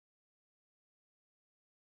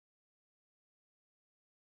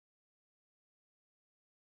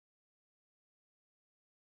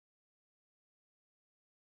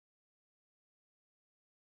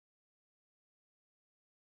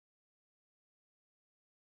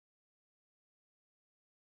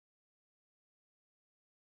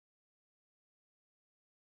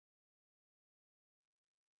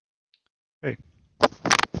Hey,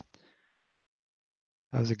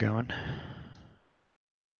 how's it going?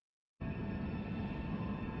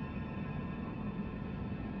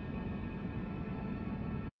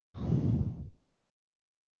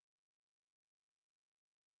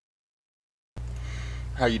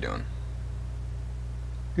 How you doing?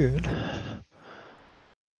 Good.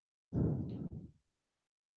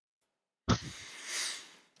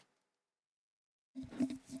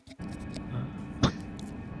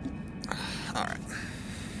 All right.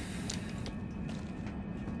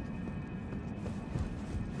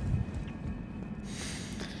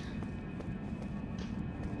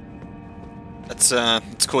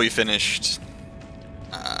 It's cool you finished.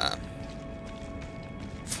 Uh,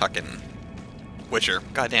 fucking Witcher.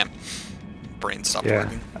 Goddamn, brain stopped Yeah,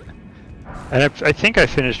 working. and I think I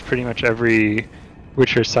finished pretty much every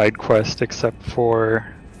Witcher side quest except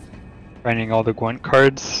for finding all the Gwent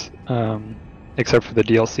cards, except for the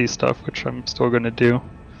DLC stuff, which I'm still gonna do.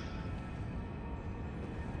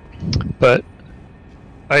 But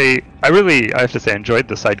I have to say, I enjoyed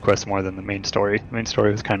the side quests more than the main story. The main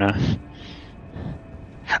story was kind of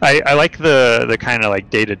I like the kind of like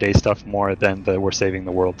day-to-day stuff more than the we're saving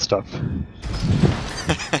the world stuff.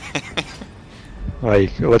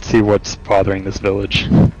 Like, let's see what's bothering this village.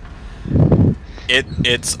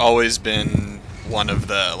 It's always been one of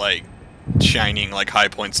the shining high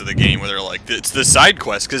points of the game where they're like it's the side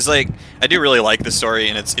quest because I do really like the story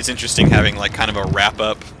and it's interesting having kind of a wrap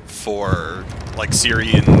up for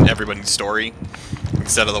Ciri and everybody's story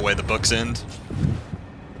instead of the way the books end.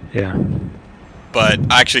 Yeah.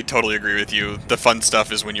 But I actually totally agree with you. The fun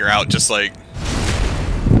stuff is when you're out just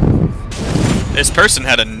this person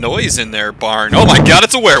had a noise in their barn. Oh my god,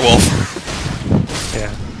 it's a werewolf!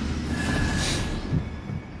 Yeah.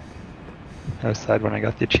 I was sad when I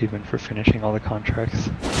got the achievement for finishing all the contracts.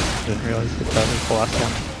 Didn't realize that that was the last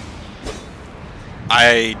one.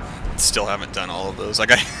 I still haven't done all of those.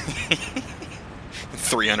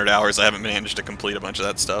 300 hours, I haven't managed to complete a bunch of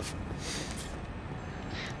that stuff.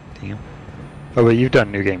 Damn. Oh, but you've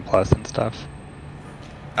done New Game Plus and stuff.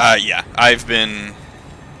 Yeah, I've been...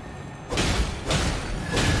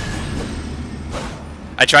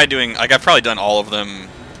 I tried doing... I've probably done all of them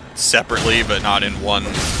separately, but not in one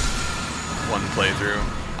playthrough.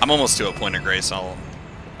 I'm almost to a point of grace I'll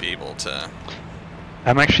be able to...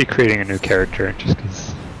 I'm actually creating a new character just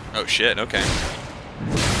because Oh shit, okay.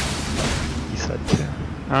 he said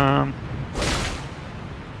to.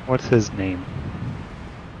 What's his name?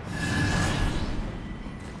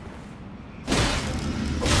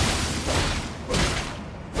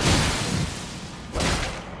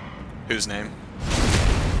 Whose name?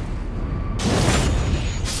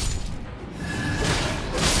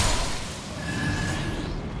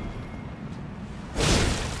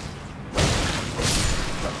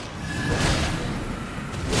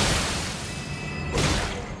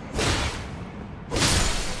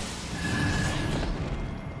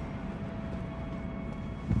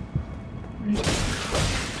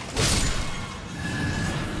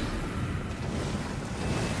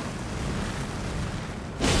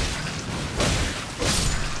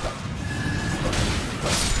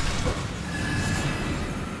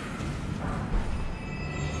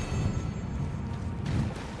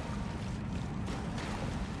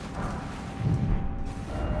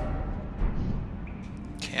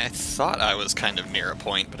 I thought I was kind of near a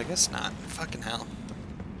point, but I guess not. Fucking hell.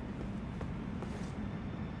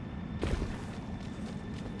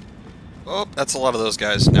 Oh, that's a lot of those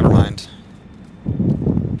guys. Never mind.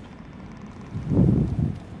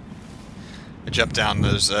 I jumped down.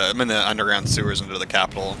 I'm in the underground sewers under the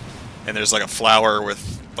Capitol, and there's a flower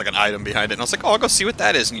with an item behind it. And I was like, oh, I'll go see what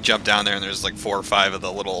that is. And you jump down there, and there's 4 or 5 of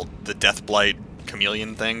the death blight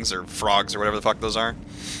chameleon things or frogs or whatever the fuck those are.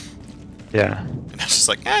 Yeah. And I was just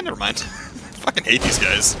like, never mind. I fucking hate these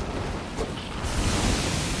guys. I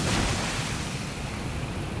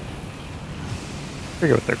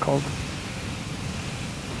forget what they're called.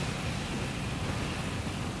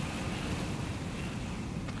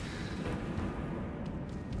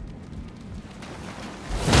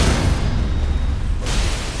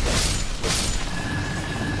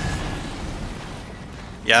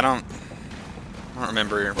 Yeah, I don't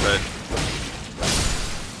remember, but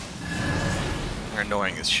they're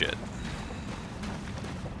annoying as shit.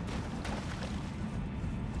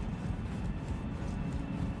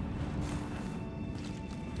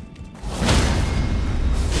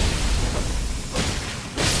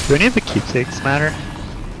 Do any of the keepsakes matter?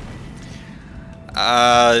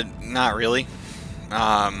 Not really.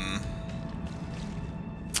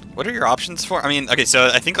 What are your options for? I mean, okay, so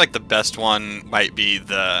I think the best one might be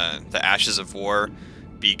the Ashes of War,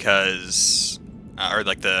 because, or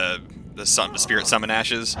like the spirit summon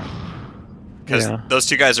ashes. Because Yeah. those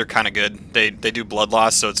two guys are kind of good. They do blood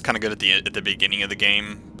loss, so it's kind of good at the beginning of the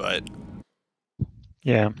game. But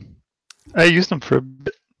Yeah. I used them for a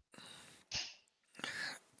bit.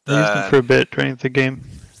 I used them for a bit during the game.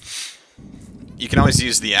 You can always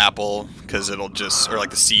use the apple because it'll just, or like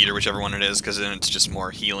the seed or whichever one it is, because then it's just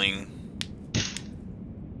more healing.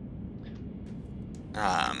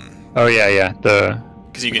 Oh yeah.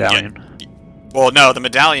 Because you medallion. can get. Well, no, the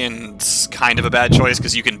medallion's kind of a bad choice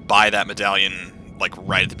because you can buy that medallion like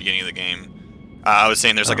right at the beginning of the game. I was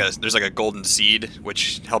saying there's like a golden seed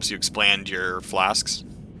which helps you expand your flasks.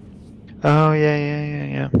 Oh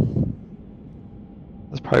yeah.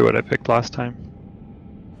 That's probably what I picked last time.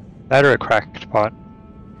 That or a cracked pot.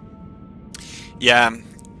 Yeah,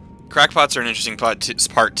 crackpots are an interesting part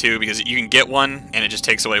too because you can get one and it just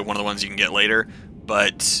takes away one of the ones you can get later,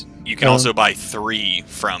 but you can also buy 3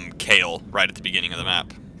 from Kale right at the beginning of the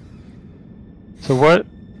map. So what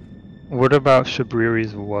about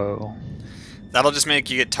Shabriri's Woe? That'll just make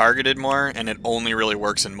you get targeted more, and it only really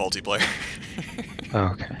works in multiplayer.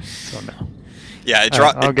 Oh, okay, so no. Yeah,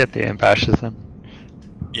 I'll get the Imp Ashes then.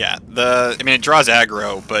 Yeah, I mean it draws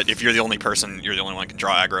aggro, but if you're the only person, you're the only one who can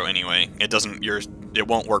draw aggro anyway. It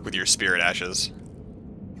won't work with your Spirit Ashes.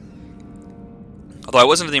 Although I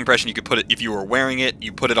was under the impression you could put it, if you were wearing it,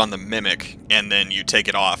 you put it on the Mimic, and then you take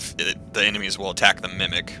it off, the enemies will attack the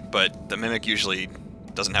Mimic, but the Mimic usually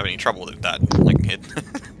doesn't have any trouble with that. Like it.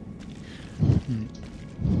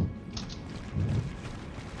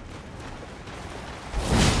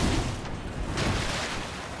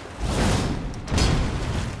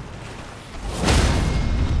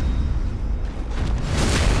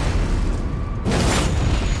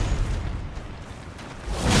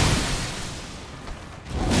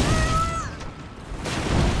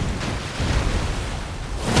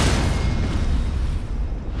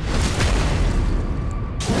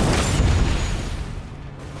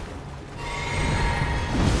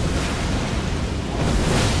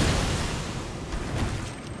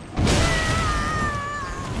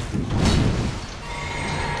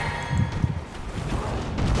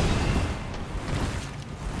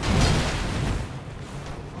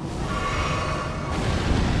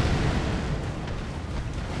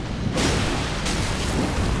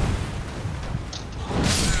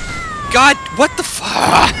 God, what the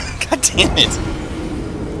fuck? God damn it.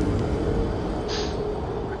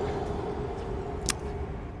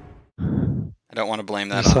 I don't want to blame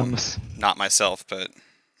that on not myself, but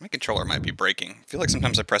my controller might be breaking. I feel like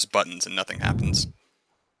sometimes I press buttons and nothing happens.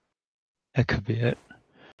 That could be it.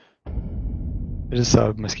 I just saw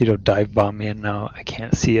a mosquito dive bomb me and now I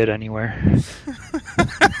can't see it anywhere.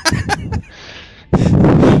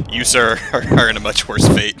 You, sir, are in a much worse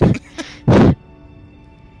fate.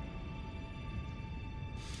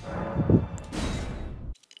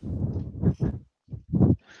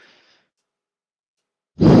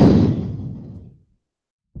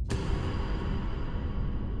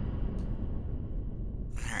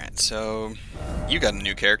 Alright, so you got a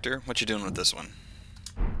new character. What you doing with this one?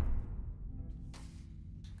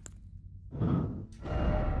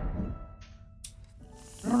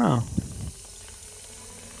 I don't know.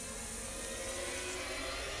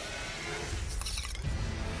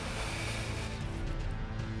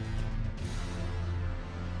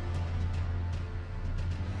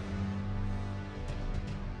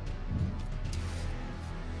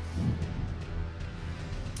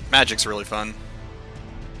 Magic's really fun.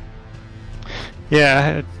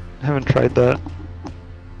 Yeah, I haven't tried that.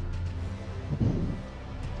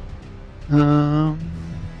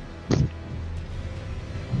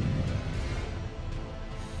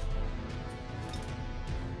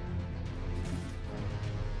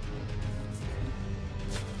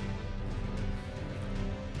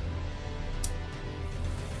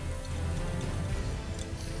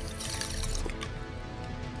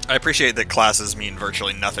 I appreciate that classes mean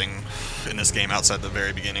virtually nothing in this game outside the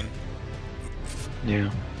very beginning.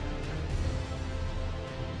 Yeah.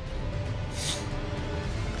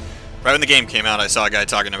 Right when the game came out, I saw a guy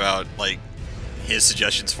talking about like his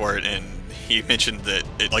suggestions for it, and he mentioned that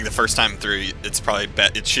like the first time through, it's probably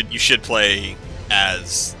you should play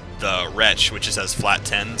as the Wretch, which just has flat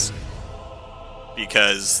 10s,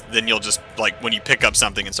 because then you'll just like when you pick up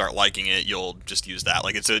something and start liking it, you'll just use that.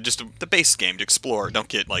 Like it's the base game to explore. Don't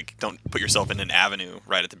put yourself in an avenue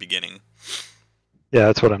right at the beginning. Yeah,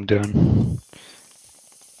 that's what I'm doing.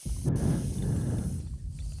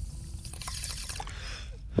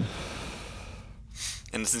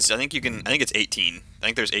 And since I think it's 18. I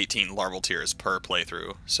think there's 18 larval tiers per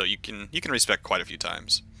playthrough, so you can respec quite a few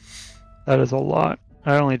times. That is a lot.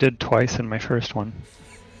 I only did twice in my first one.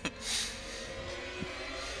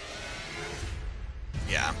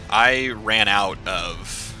 Yeah, I ran out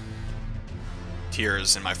of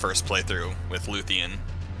tears in my first playthrough with Luthien.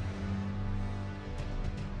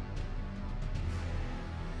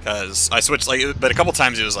 Because I switched, like, but a couple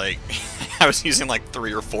times it was like, I was using like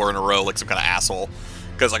 3 or 4 in a row like some kind of asshole.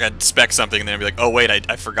 Because like I'd spec something and then I'd be like, oh wait,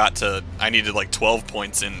 I forgot to, I needed like 12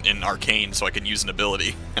 points in Arcane so I could use an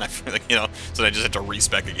ability. And I, like, you know, so I just had to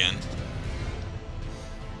respec again.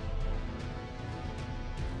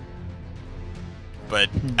 But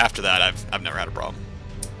after that, I've never had a problem.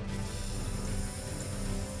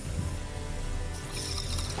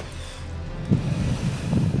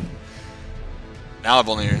 Now I've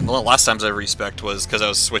only, the last times I respec'd was because I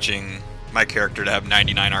was switching my character to have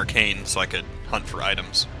 99 Arcane so I could hunt for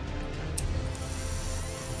items.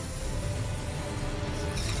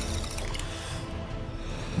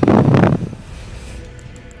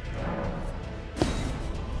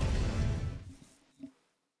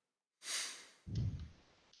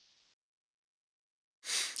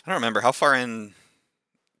 I don't remember, how far in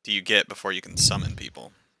do you get before you can summon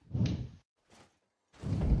people?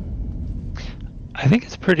 I think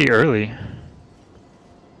it's pretty early.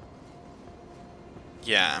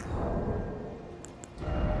 Yeah.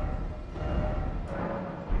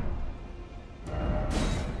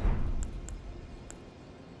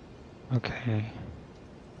 Okay.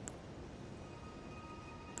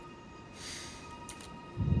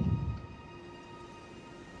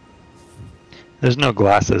 There's no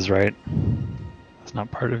glasses, right? That's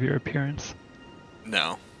not part of your appearance.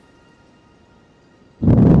 No.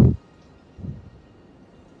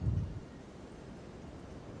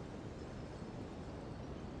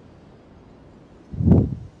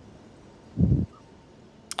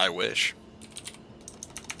 I wish.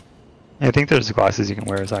 I think there's glasses you can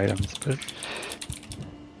wear as items, but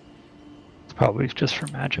it's probably just for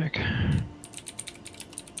magic.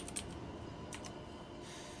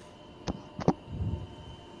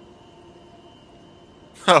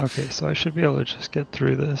 Oh. Okay, so I should be able to just get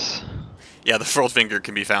through this. Yeah, the Furled Finger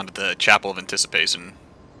can be found at the Chapel of Anticipation,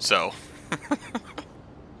 so...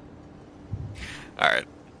 Alright.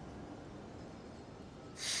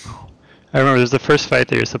 I remember there's the first fight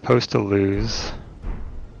that you're supposed to lose.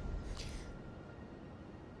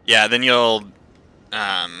 Yeah, then you'll...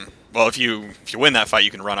 well, if you win that fight,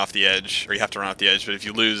 you can run off the edge, or you have to run off the edge, but if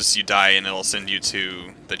you lose, you die, and it'll send you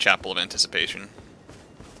to the Chapel of Anticipation.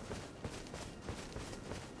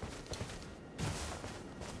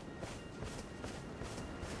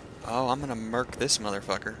 Oh, I'm gonna murk this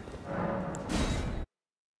motherfucker.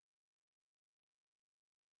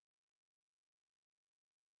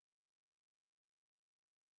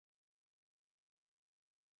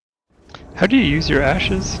 How do you use your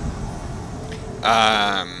ashes?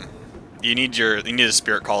 You need a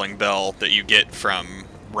spirit calling bell that you get from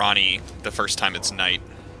Ronnie the first time it's night.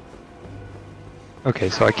 Okay,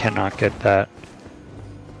 so I cannot get that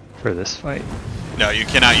for this fight. No, you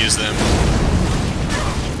cannot use them.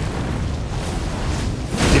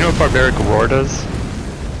 Do you know what Barbaric Roar does?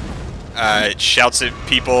 It shouts at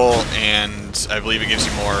people, and I believe it gives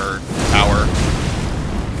you more power.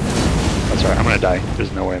 That's right, I'm gonna die.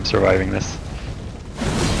 There's no way I'm surviving this.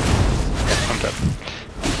 I'm dead.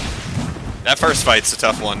 That first fight's a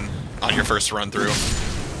tough one on your first run through.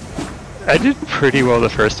 I did pretty well the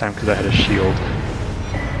first time because I had a shield.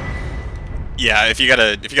 Yeah, if you got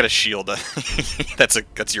a shield,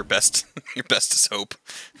 that's your best hope.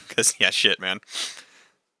 Because yeah, shit, man.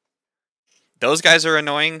 Those guys are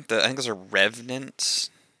annoying. I think those are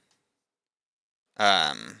Revenants.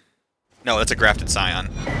 No, that's a Grafted Scion.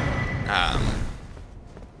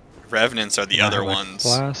 Revenants are the other ones.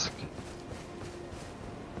 Flask.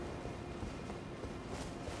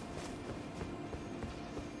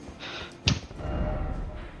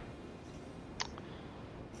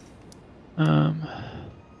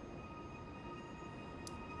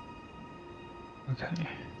 Okay.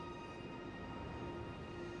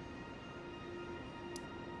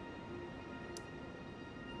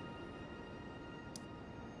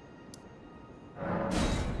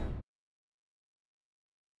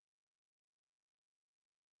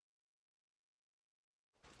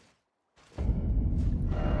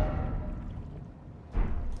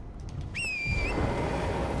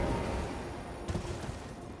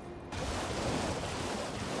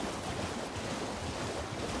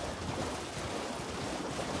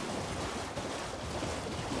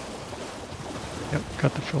 Yep,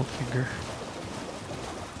 got the Filled Finger.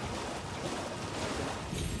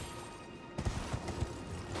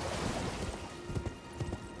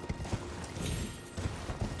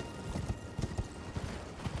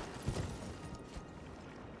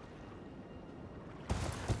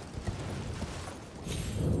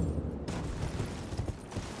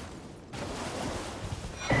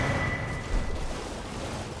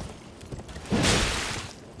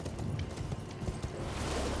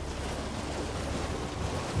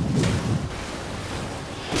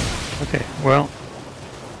 Well,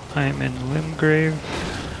 I'm in Limgrave,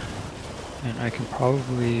 and I can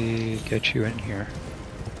probably get you in here.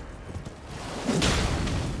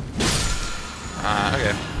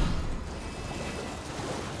 Okay.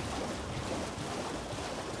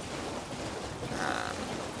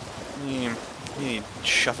 You need to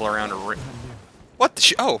shuffle around a what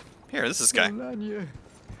the oh, here, this is this guy.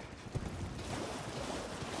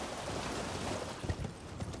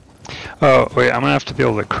 Oh, wait, I'm gonna have to be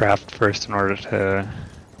able to craft first in order to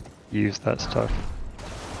use that stuff.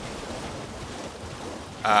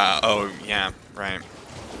 Oh, yeah, right.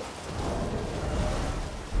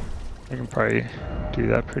 I can probably do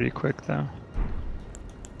that pretty quick, though.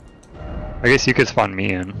 I guess you could spawn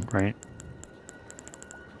me in, right?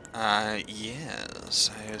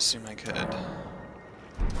 Yes, I assume I could.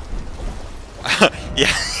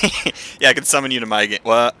 Yeah, yeah, I could summon you to my game.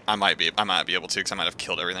 Well, I might be able to, because I might have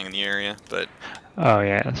killed everything in the area, but... Oh,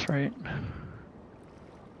 yeah, that's right.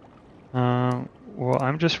 Well,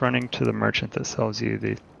 I'm just running to the merchant that sells you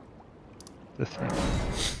the thing.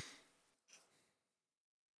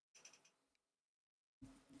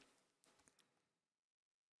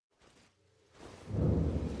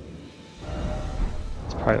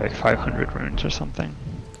 It's probably like 500 runes or something.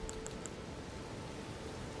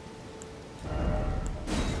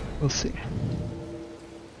 We'll see.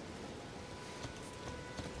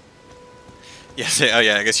 Yes, oh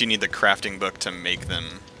yeah, I guess you need the crafting book to make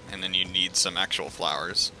them, and then you need some actual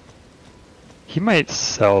flowers. He might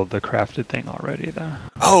sell the crafted thing already, though.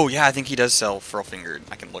 Oh yeah, I think he does sell Furlfingered.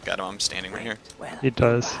 I can look at him. I'm standing right here. He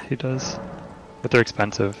does. But they're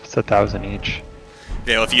expensive. It's 1,000 each.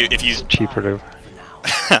 Yeah, well, if you It's cheaper to.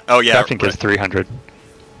 oh yeah, Crafting is 300.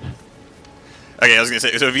 Okay, I was gonna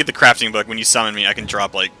say, so if you get the crafting book, when you summon me, I can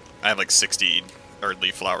drop like I have like 60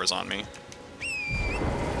 Erdleaf flowers on me.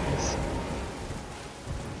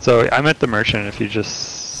 So I'm at the merchant. If you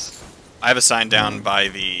just. I have a sign down by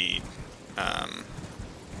the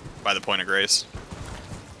Point of Grace.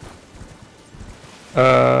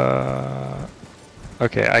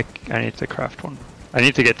 Okay, I need to craft one. I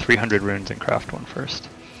need to get 300 runes and craft one first.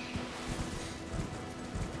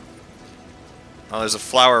 Oh, there's a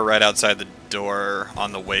flower right outside the door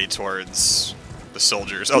on the way towards the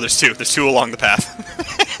soldiers. Oh, there's two. There's two along the path.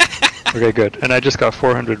 Okay, good. And I just got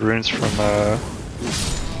 400 runes from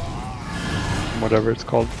whatever it's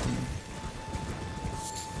called.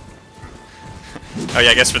 Oh yeah,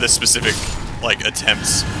 I guess for this specific like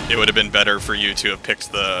attempts, it would have been better for you to have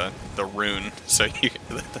picked the rune, so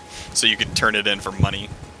you could turn it in for money.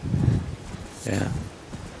 Yeah.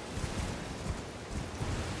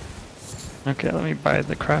 Okay, let me buy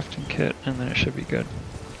the crafting kit, and then it should be good.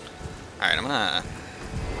 All right, I'm gonna.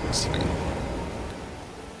 Let's see if I can...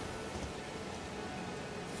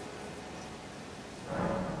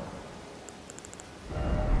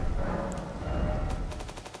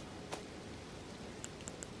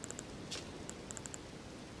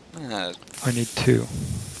 I need 2.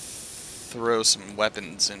 Throw some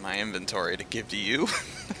weapons in my inventory to give to you.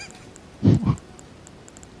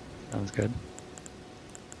 Sounds good.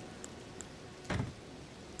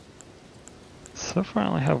 So far I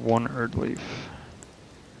only have 1 Erdleaf.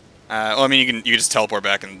 Well, I mean, you can just teleport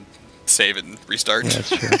back and save and restart. Yeah, that's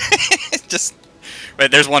true. Just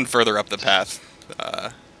wait. There's one further up the path.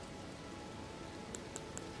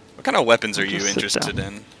 What kind of weapons are you interested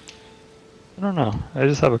in? I don't know. I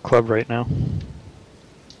just have a club right now.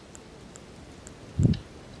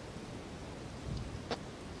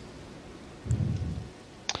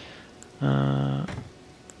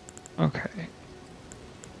 Okay.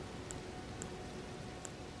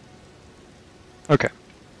 Okay.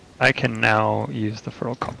 I can now use the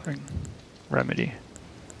Furl Coloring remedy.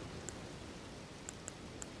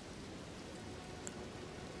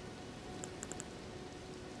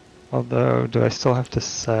 Although, do I still have to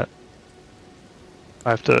set... I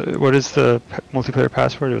have to... What is the multiplayer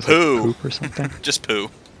password? It was Poo. like poop or something? Just poo.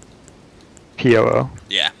 P-O-O?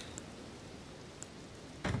 Yeah.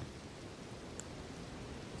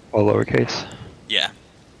 All lowercase? Yeah.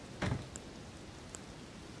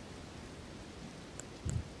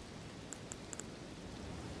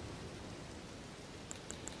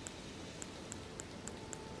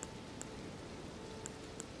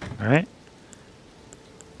 Alright.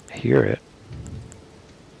 I hear it.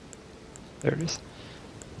 There it is.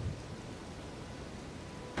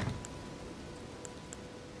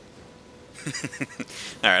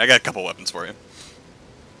 Alright, I got a couple weapons for you.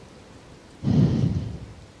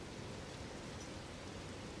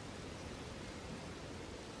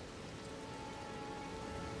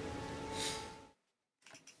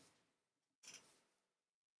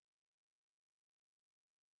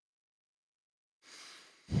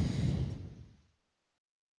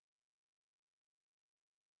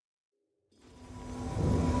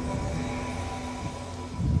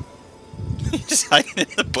 Just hiding in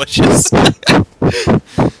the bushes.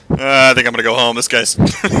 I think I'm gonna go home. This guy's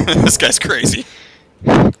this guy's crazy.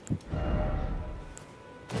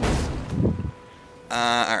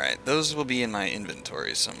 Alright, those will be in my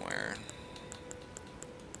inventory somewhere.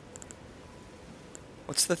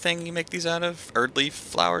 What's the thing you make these out of? Erd leaf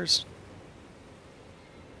flowers?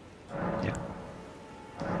 Yeah.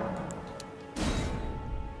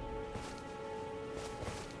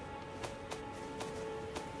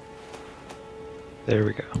 There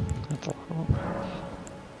we go. That's a lot of them.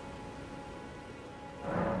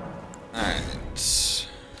 Alright.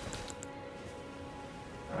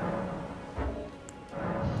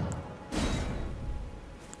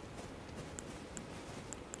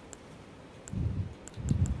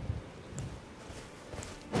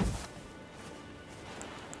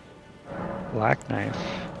 Black knife.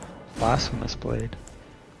 Blasphemous blade.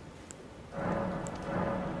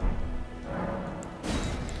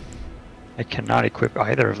 I cannot equip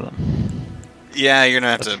either of them. Yeah, you're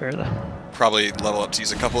gonna have That's to fair though. probably level up to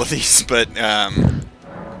use a couple of these, but I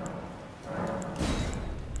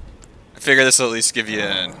figure this will at least give you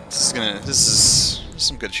this is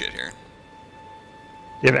some good shit here.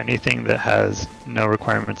 Do you have anything that has no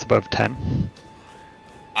requirements above 10?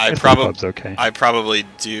 I guess the probably club's okay. I probably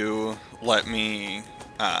do. Let me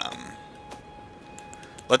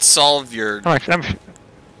let's solve your Oh, actually,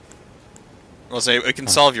 I'll say we can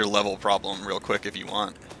solve your level problem real quick if you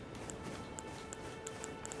want.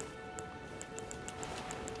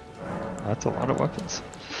 that's a lot of weapons.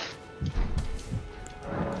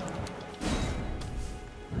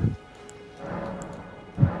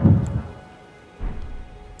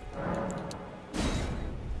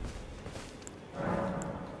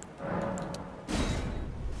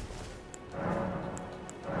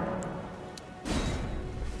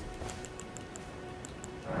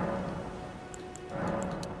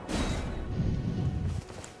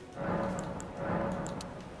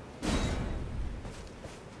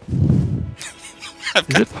 I've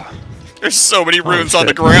Is got, it? there's so many runes on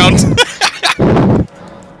the shit. ground.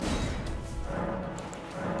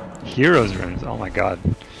 Heroes runes. Oh my god.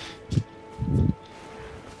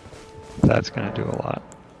 That's gonna do a lot.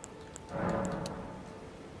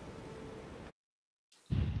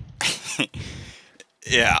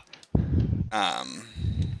 Yeah.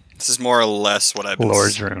 This is more or less what I've been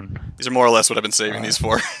Lord's rune. These are more or less what I've been saving these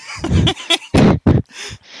for.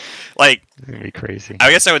 Like, It's gonna be crazy. I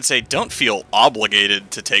guess I would say don't feel obligated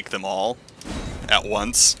to take them all at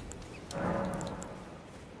once.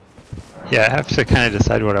 Yeah, I have to kind of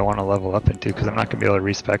decide what I want to level up into because I'm not gonna be able to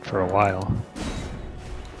respec for a while.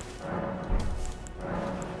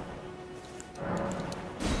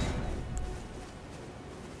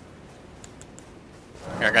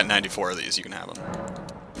 Here, I got 94 of these. You can have them.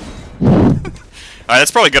 Alright, that's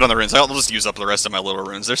probably good on the runes. I'll just use up the rest of my little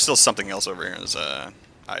runes. There's still something else over here as a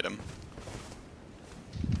item.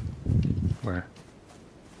 Where?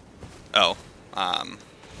 Oh,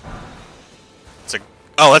 it's a.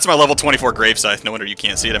 Oh, that's my level 24 grave scythe. No wonder you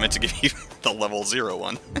can't see it. I meant to give you the level 0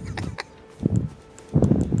 one.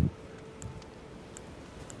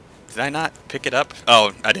 Did I not pick it up?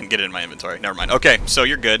 Oh, I didn't get it in my inventory. Never mind. Okay, so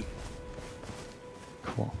you're good.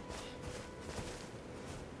 Cool.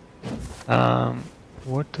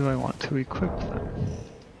 What do I want to equip them?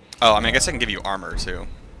 Oh, I mean, I guess I can give you armor too.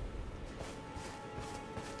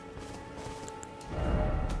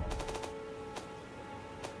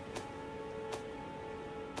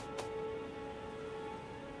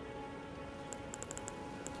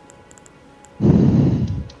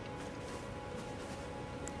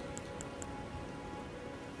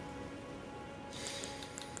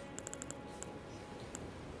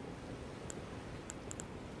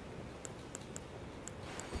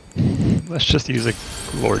 Let's just use a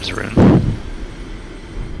Lord's rune.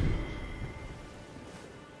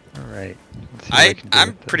 Alright.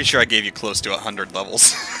 I'm pretty sure I gave you close to 100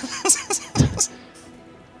 levels.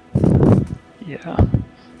 Yeah.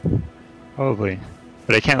 Probably.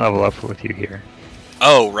 But I can't level up with you here.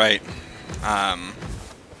 Oh, right.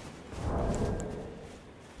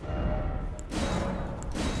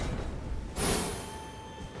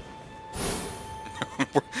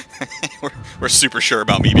 we're super sure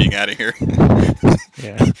about me being out of here.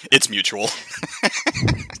 Yeah. It's mutual.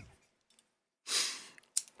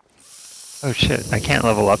 Oh shit, I can't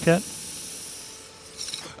level up yet?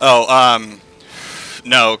 Oh,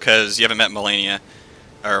 no, because you haven't met Melania.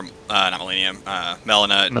 Or, not Melania,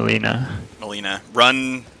 Melina.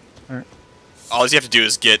 Run... Alright. All you have to do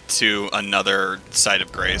is get to another site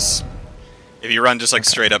of grace. If you run just like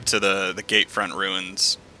straight up to the gate front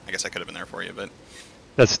ruins, I guess I could have been there for you, but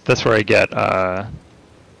That's where I get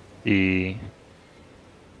the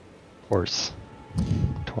force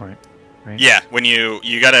torrent, right? Yeah, when you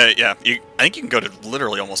gotta, yeah, I think you can go to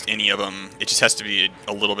literally almost any of them. It just has to be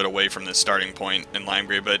a little bit away from the starting point in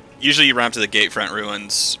Limegrave, but usually you run up to the Gatefront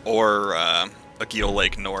Ruins or Agil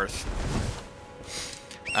Lake North.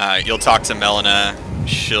 You'll talk to Melina.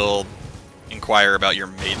 She'll inquire about your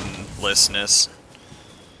maidenlessness.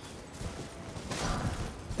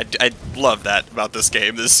 I love that about this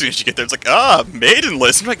game. As soon as you get there, it's like, ah,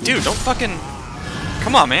 maidenless. I'm like, dude, don't fucking...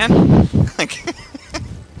 Come on, man. Like...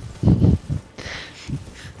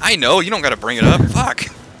 I know, you don't gotta bring it up. Fuck.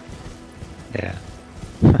 Yeah.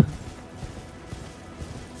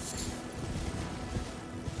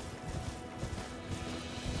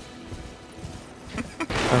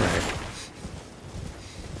 Alright.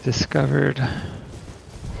 Discovered.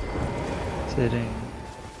 Sitting.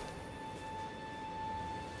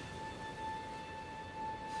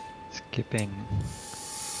 Skipping.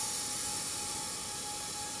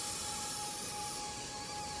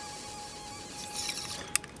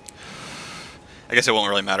 I guess it won't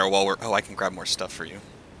really matter while we're... Oh, I can grab more stuff for you.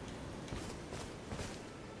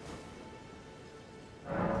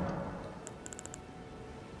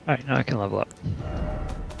 Alright, now I can level up.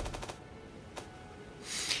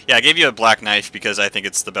 Yeah, I gave you a black knife because I think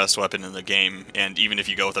it's the best weapon in the game, and even if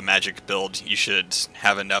you go with a magic build, you should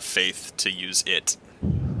have enough faith to use it.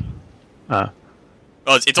 Well,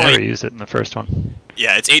 it's I only... never used it in the first one.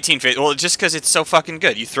 Yeah, it's 18 faith. Well, just because it's so fucking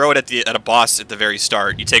good. You throw it at a boss at the very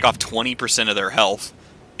start, you take off 20% of their health,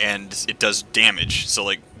 and it does damage. So,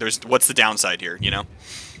 like, what's the downside here, you know?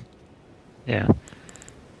 Yeah.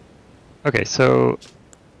 Okay, so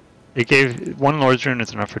it gave one Lord's Rune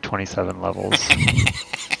is enough for 27 levels.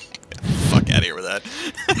 Fuck out of here with that.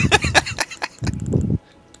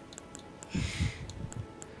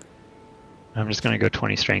 I'm just going to go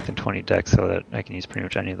 20 strength and 20 dex so that I can use pretty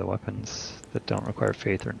much any of the weapons that don't require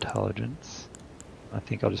faith or intelligence. I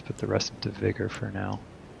think I'll just put the rest into vigor for now.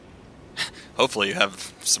 Hopefully you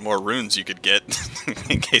have some more runes you could get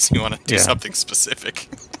in case you want to do something specific.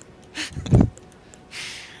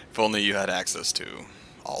 If only you had access to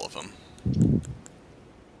all of them.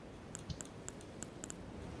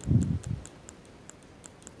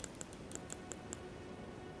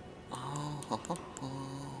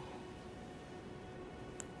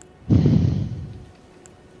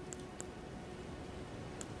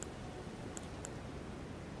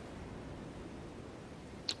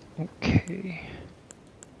 Okay.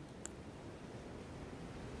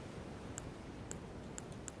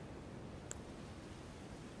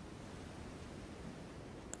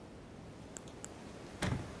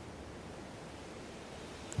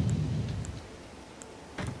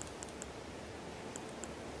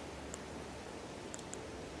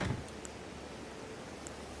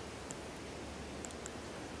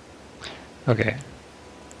 Okay.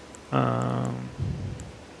 I'm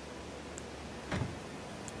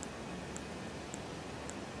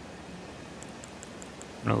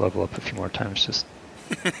gonna level up a few more times just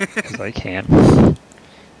because I can.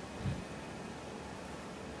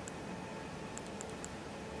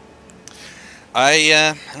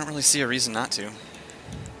 I don't really see a reason not to.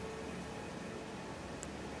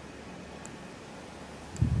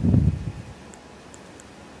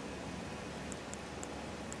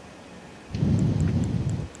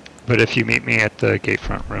 But if you meet me at the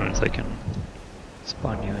Gatefront Ruins, I can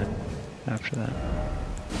spawn you in after that.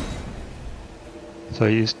 So I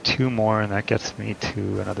used 2 more, and that gets me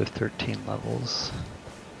to another 13 levels.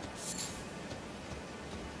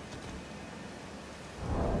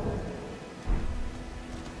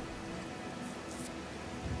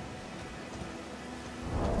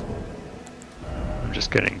 I'm just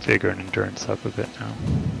getting vigor and endurance up a bit now.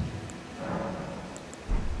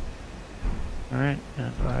 Alright,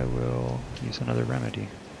 and I will use another remedy.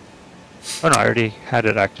 Oh no, I already had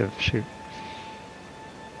it active, shoot.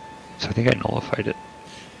 So I think I nullified it.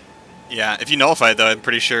 Yeah, if you nullify it though, I'm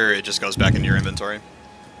pretty sure it just goes back into your inventory.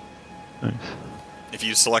 Nice. If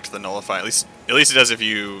you select the nullify, at least it does if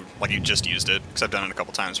you, like, you just used it, because I've done it a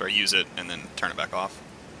couple times where I use it and then turn it back off.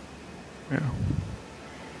 Yeah.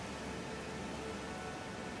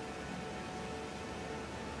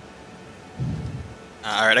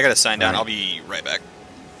 Alright, I gotta sign down. All right. I'll be right back.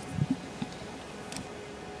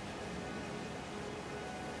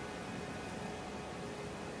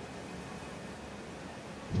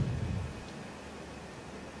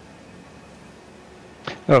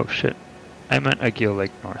 Oh shit. I meant Agil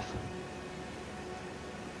Lake North.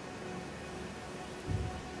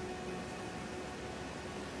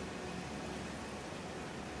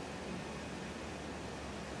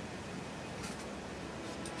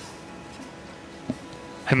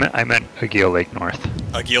 I meant Agil Lake North.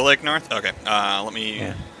 Agil Lake North? Okay, let me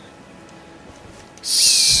Yeah.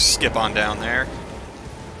 skip on down there.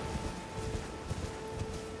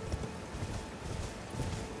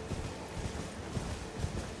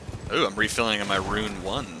 Ooh, I'm refilling on my Rune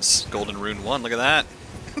 1s. Golden Rune 1, look at that.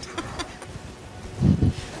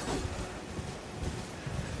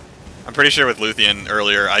 I'm pretty sure with Luthien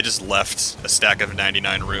earlier, I just left a stack of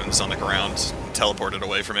 99 runes on the ground and teleported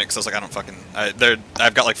away from it because I was like, I don't fucking...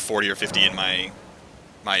 I've got like 40 or 50 in my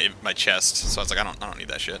chest, so I was like, I don't need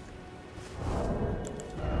that shit.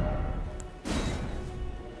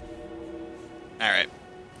 Alright.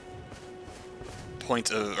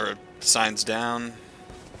 Point of... or signs down.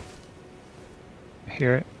 I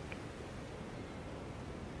hear it.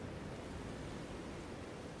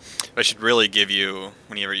 What I should really give you,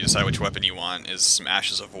 whenever you decide which weapon you want, is some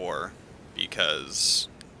Ashes of War, because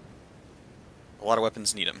a lot of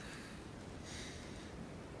weapons need them.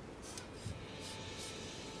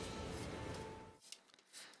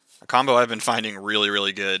 A combo I've been finding really,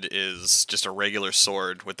 really good is just a regular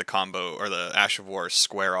sword with the combo, or the Ash of War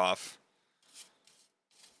square off.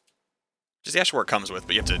 Just the Ash of War comes with,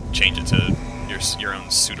 but you have to change it to your own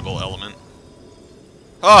suitable element.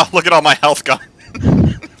 Oh, look at all my health gone!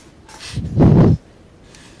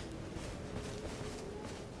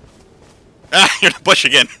 Ah, you're in the bush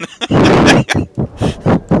again.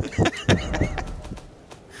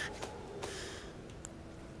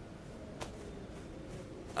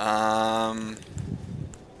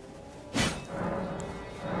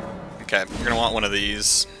 Okay, you're gonna want one of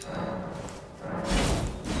these.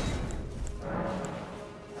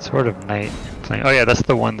 Sword of Night. Oh yeah, that's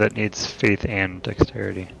the one that needs faith and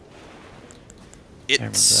dexterity. It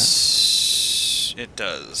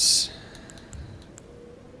does.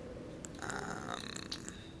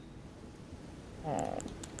 Oh.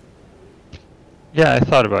 Yeah, I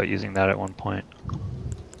thought about using that at one point.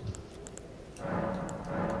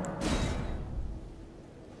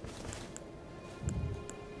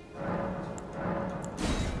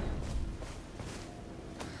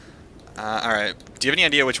 Alright. Do you have any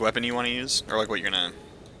idea which weapon you want to use? Or like what you're gonna...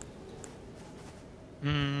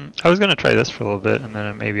 I was gonna try this for a little bit, and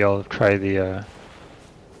then maybe I'll try the,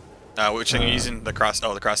 which thing are you using? The cross...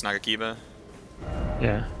 Oh, the Cross Nagakiba?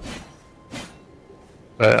 Yeah.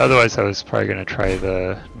 But otherwise I was probably gonna try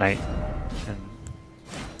the Knight and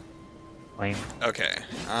Flame. Okay.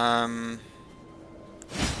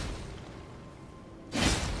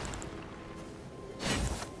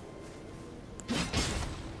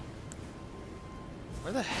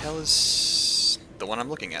 Where the hell is the one I'm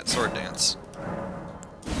looking at? Sword Dance.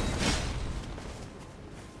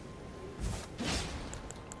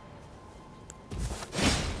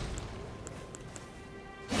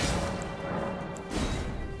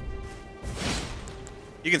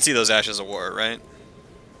 You can see those Ashes of War, right?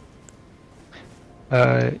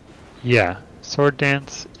 Yeah. Sword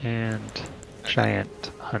Dance and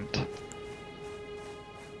Giant Hunt.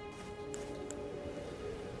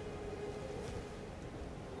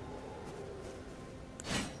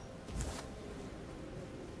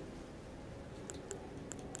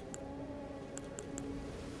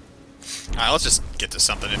 Alright, let's just get to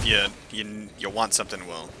something. If you want something,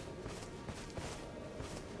 we'll...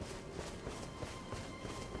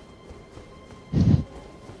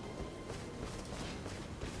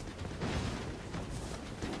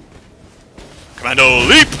 Commando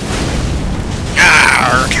leap!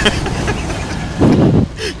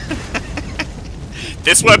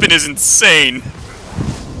 This weapon is insane.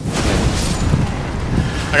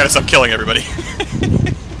 I gotta stop killing everybody.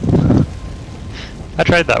 I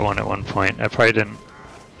tried that one at one point. I probably didn't...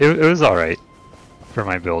 It was alright for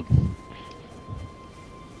my build.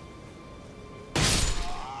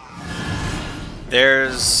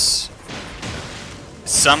 There's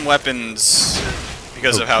some weapons,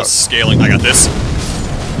 because of how scaling... I got this.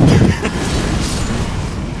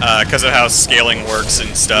 Because of how scaling works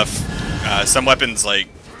and stuff, some weapons, like,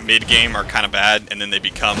 mid-game are kind of bad, and then they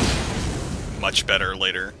become much better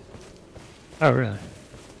later. Oh, really?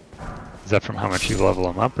 Is that from how much you level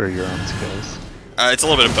them up, or your own skills? It's a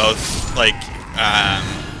little bit of both. Like,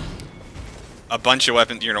 a bunch of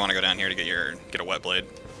weapons... You're gonna want to go down here to get a wet blade.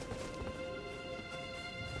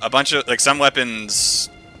 A bunch of... Like, some weapons,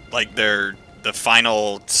 like, the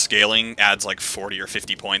final scaling adds, like, 40 or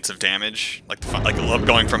 50 points of damage. Like,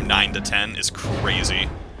 going from 9 to 10 is crazy.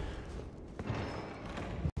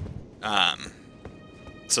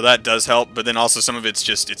 So that does help, but then also some of it's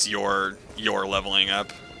just... It's your leveling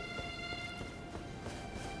up.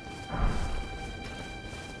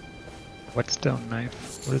 Whetstone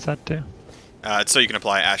Knife. What does that do? It's so you can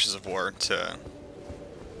apply Ashes of War to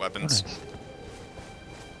weapons. Nice.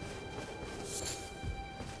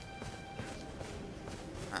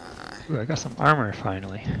 Ooh, I got some armor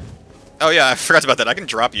finally. Oh yeah, I forgot about that. I can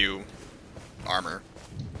drop you armor.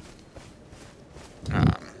 I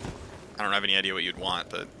don't have any idea what you'd want,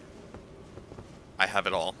 but I have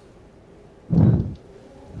it all.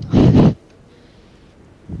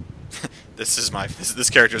 This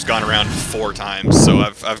character's gone around 4 times, so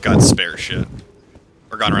I've got spare shit.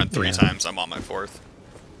 Or gone around 3 times. I'm on my 4th.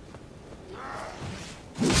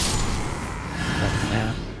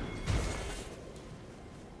 Yeah.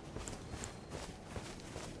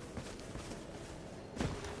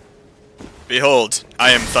 Behold,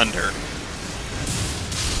 I am thunder.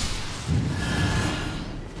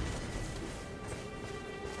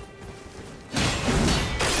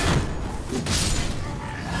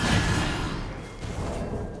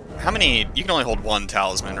 How many? You can only hold 1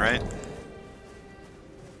 talisman, right?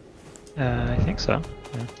 I think so.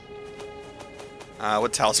 Yeah.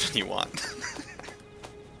 What talisman do you want?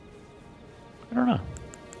 I don't know.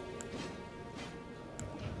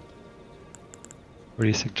 What do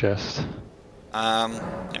you suggest? Here,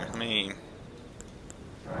 let me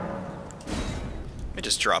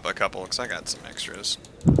just drop a couple, because I got some extras.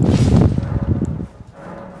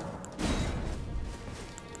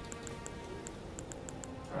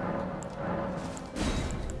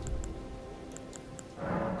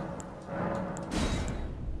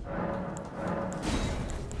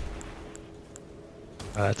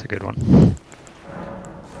 That's a good one.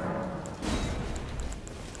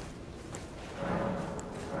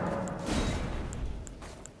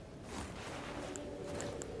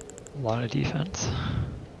 A lot of defense.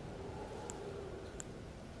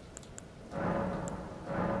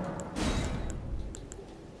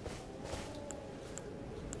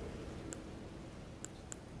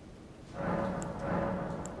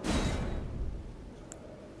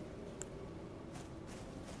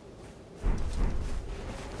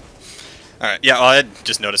 Alright, yeah, well, I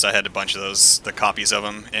just noticed I had a bunch of those, the copies of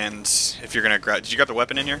them, and if you're gonna grab... Did you grab the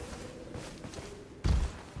weapon in here?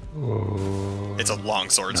 Ooh, It's a long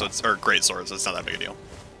sword, no. so it's... or great sword, so it's not that big a deal.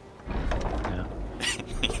 Yeah.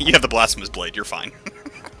 You have the blasphemous blade, you're fine.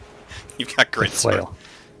 You've got great sword. Flail.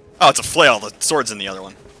 Oh, it's a flail, the sword's in the other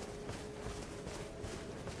one.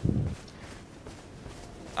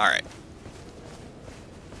 Alright.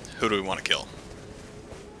 Who do we want to kill?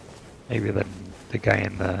 Maybe the guy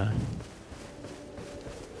in the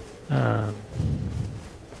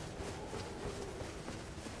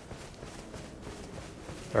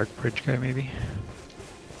Dark Bridge guy, maybe.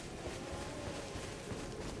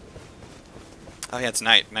 Oh yeah, it's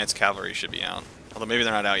night. Knight's cavalry should be out. Although maybe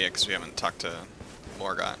they're not out yet because we haven't talked to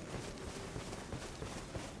Morgott.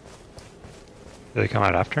 Do they come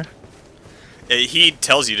out after? He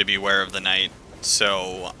tells you to beware of the knight,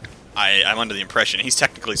 so I'm under the impression he's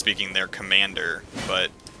technically speaking their commander, but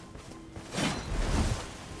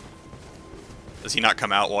does he not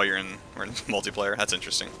come out while you're in multiplayer? That's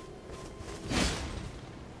interesting.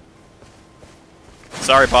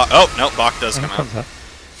 Sorry, Bach. Oh no, Bach does come out. Up.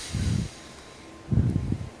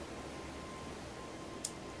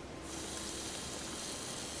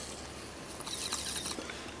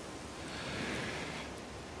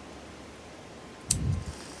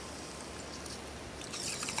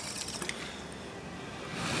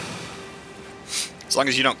 As long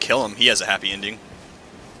as you don't kill him, he has a happy ending.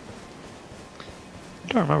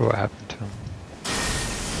 I don't remember what happened to him.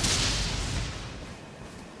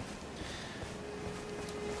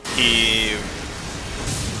 He,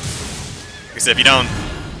 like I said, if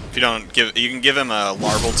you don't give, you can give him a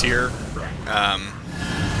larval tear,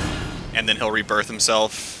 and then he'll rebirth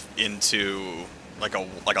himself into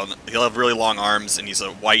he'll have really long arms, and he's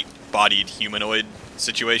a white-bodied humanoid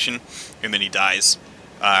situation, and then he dies.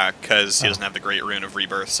 Because he doesn't have the great rune of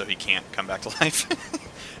rebirth, so he can't come back to life.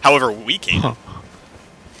 However, we can.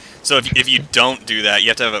 So if you don't do that, you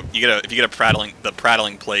have to have if you get the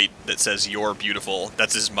prattling plate that says "You're beautiful."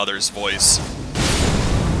 That's his mother's voice.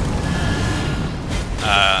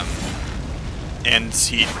 And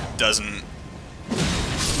he doesn't.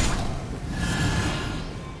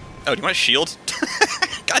 Oh, do you want a shield?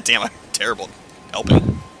 God damn, I'm terrible at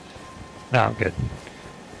helping. No, I'm good.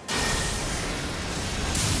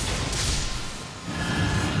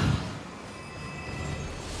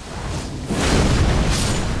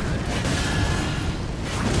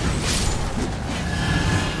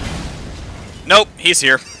 Nope, he's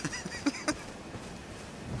here.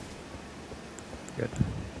 Good.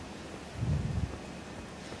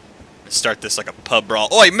 Start this like a pub brawl.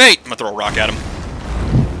 Oi, mate! I'm gonna throw a rock at him.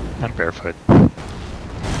 I'm barefoot.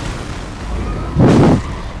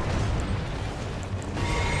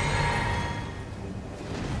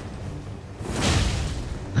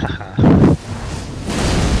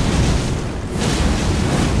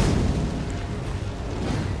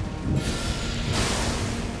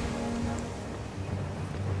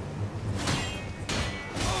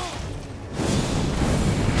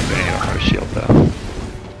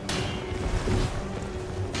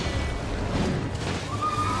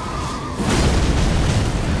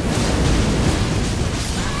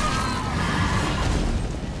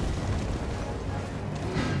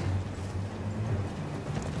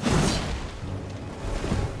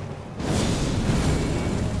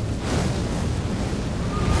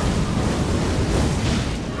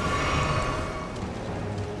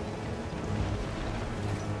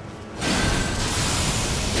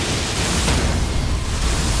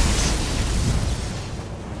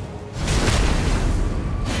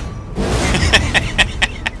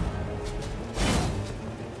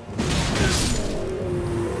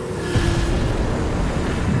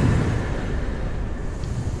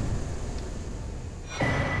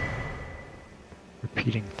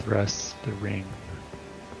 repeating thrusts, the ring.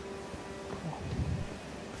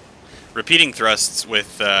 Repeating thrusts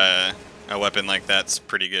with a weapon like that's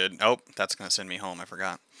pretty good. Oh, that's gonna send me home. I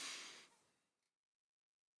forgot.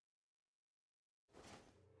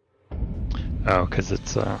 Oh, because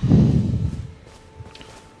it's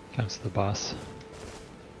comes to the boss.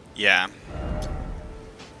 Yeah.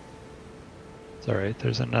 It's alright,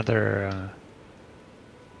 there's another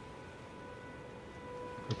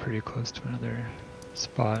we're pretty close to another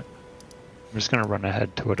spot. I'm just gonna run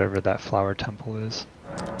ahead to whatever that flower temple is.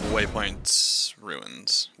 Waypoint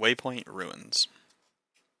ruins. Waypoint ruins.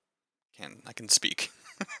 I can speak.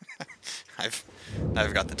 I've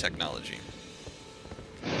got the technology.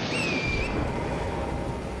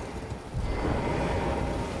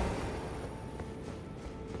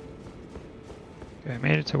 Okay, I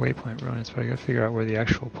made it to Waypoint Ruins, but I gotta figure out where the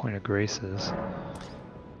actual point of grace is.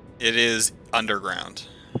 It is underground.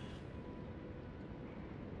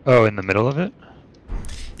 Oh, in the middle of it?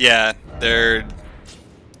 Yeah,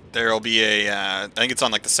 there'll be a. I think it's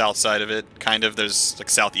on like the south side of it. Kind of. There's like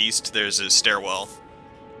southeast. There's a stairwell.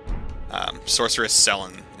 Sorceress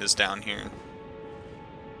Sellen is down here.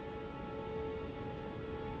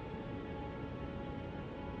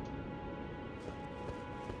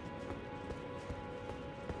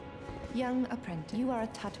 Young apprentice, you are a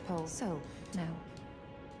tadpole, so now.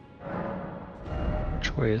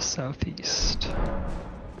 Which way is southeast?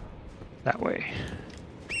 That way.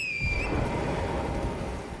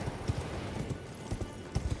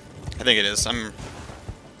 I think it is. I'm.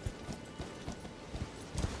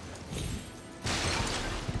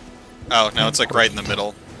 Oh no, it's like right in the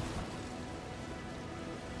middle.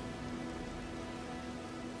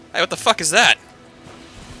 Hey, what the fuck is that?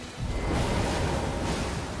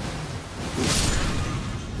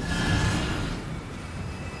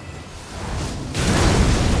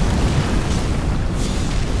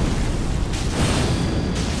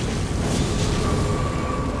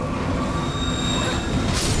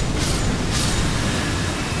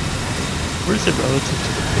 Where's it relative to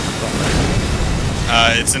the big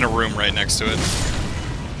flower? It's in a room right next to it.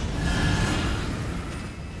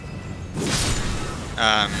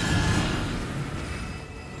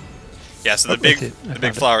 Yeah, so the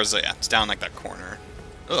big flowers, yeah, it's down like that corner.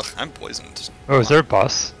 Ugh, I'm poisoned. Oh, is there a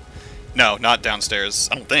boss? No, not downstairs.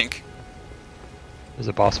 I don't think. There's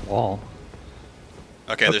a boss wall.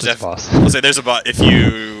 Okay, Oh, there's a boss. I'll say there's a boss if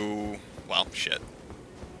you. Well, shit.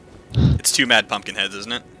 It's 2 Mad Pumpkinheads,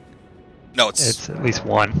 isn't it? No, It's at least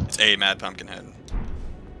one. It's a Mad Pumpkinhead.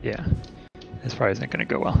 Yeah. This probably isn't gonna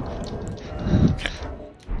go well. Okay.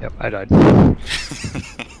 Yep, I died.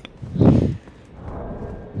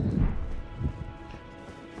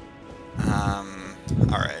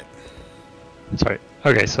 Alright. Sorry.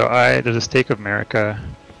 Okay, so there's a stake of Marika.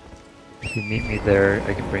 If you meet me there,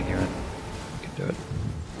 I can bring you in. You can do it.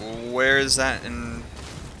 Where is that in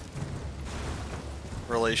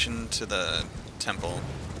relation to the temple?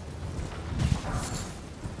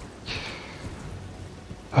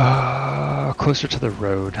 Closer to the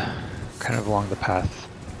road, kind of along the path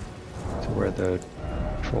to where the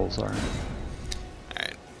trolls are.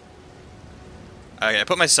 Alright. Okay, I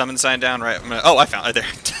put my summon sign down right. Oh, I found it there.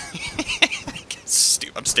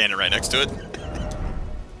 Stupid. I'm standing right next to it.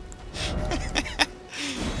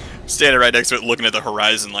 I'm standing right next to it, looking at the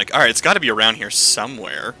horizon, like, alright, it's got to be around here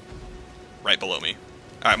somewhere. Right below me.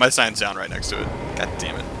 Alright, my sign's down right next to it. God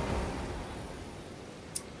damn it.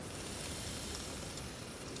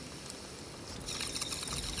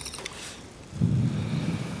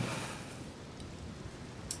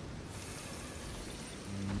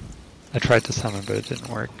 I tried to summon, but it didn't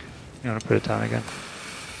work. You want to put it down again?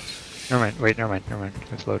 Never mind. Wait, never mind.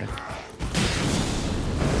 It's loading. I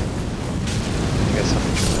guess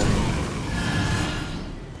something should work.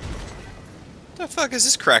 What the fuck is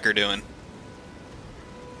this cracker doing?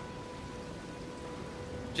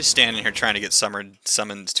 Just standing here trying to get summoned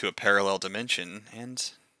to a parallel dimension,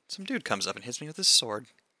 and some dude comes up and hits me with his sword.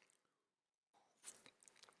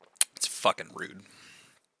 It's fucking rude.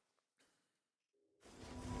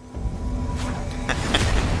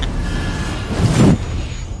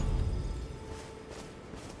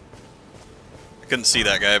 I couldn't see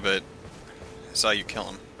that guy, but I saw you kill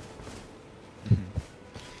him.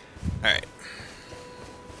 Alright.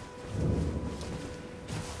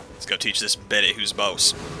 Let's go teach this Betty who's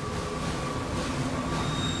boss.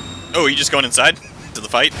 Oh, are you just going inside to the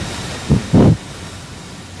fight?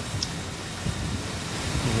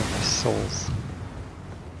 These are my souls.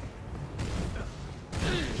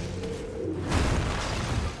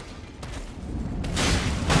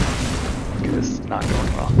 Okay, this is not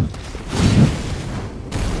going well.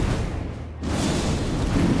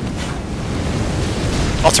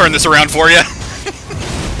 I'll turn this around for you.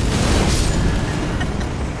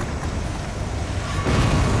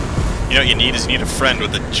 You know what you need is you need a friend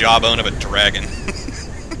with the jawbone of a dragon.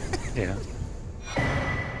 Yeah.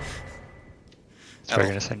 It's probably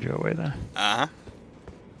gonna send you away though. Uh-huh.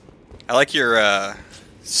 I like your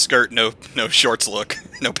skirt, no shorts look,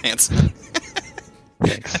 no pants.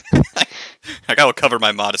 Thanks. Like I will cover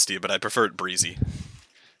my modesty, but I prefer it breezy.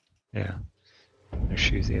 Yeah. No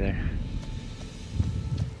shoes either.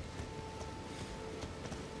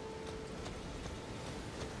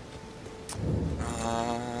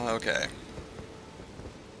 Okay.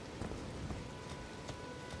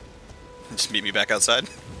 Just meet me back outside.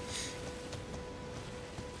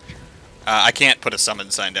 I can't put a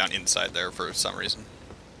summon sign down inside there for some reason.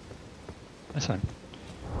 That's fine.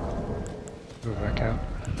 Move back out.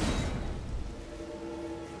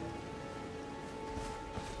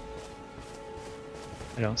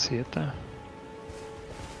 I don't see it though.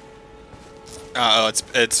 Oh,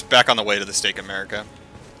 it's back on the way to the Stake America.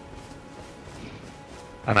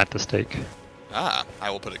 I'm at the stake. Ah,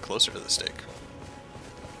 I will put it closer to the stake.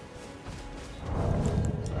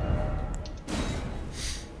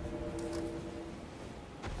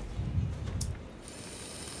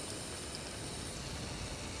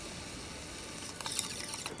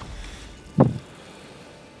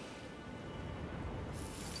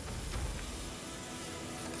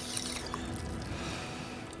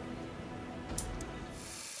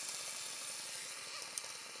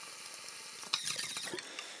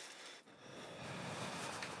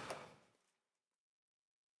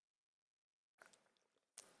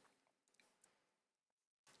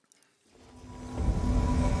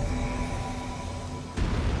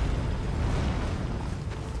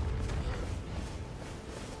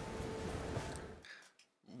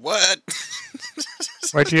 What?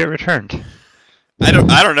 Why'd you get returned? I don't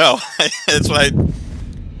know. That's what I.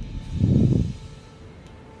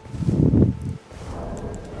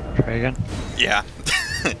 Try again. Yeah.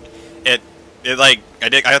 it like I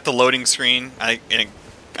got the loading screen. I think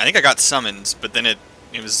I got summons, but then it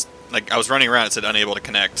was like I was running around. It said unable to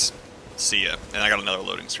connect. See ya, and I got another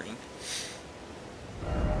loading screen.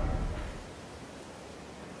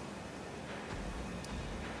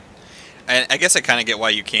 And I guess I kind of get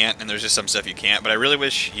why you can't, and there's just some stuff you can't, but I really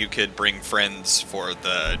wish you could bring friends for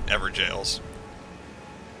the Everjails.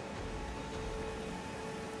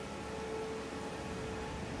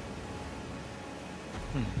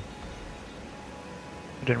 I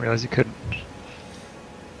didn't realize you couldn't.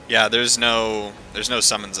 Yeah, there's no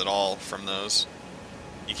summons at all from those.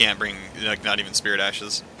 You can't bring, like, not even Spirit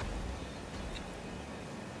Ashes.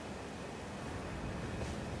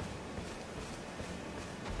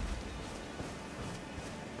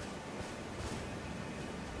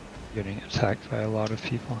 Getting attacked by a lot of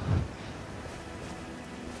people.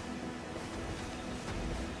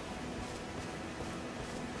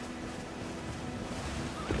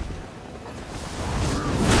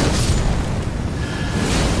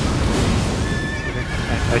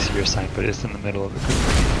 I see your sign, but it's in the middle of it.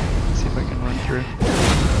 Let's see if I can run through.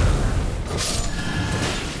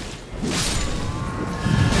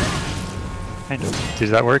 Kind of.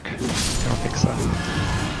 Does that work? I don't think so.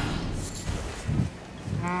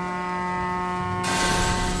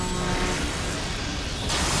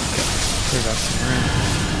 Cleared out some room.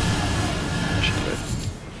 I should do it.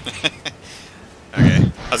 Okay.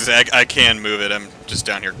 I was gonna say, I can move it. I'm just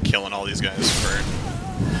down here killing all these guys for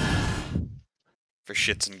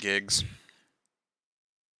shits and gigs.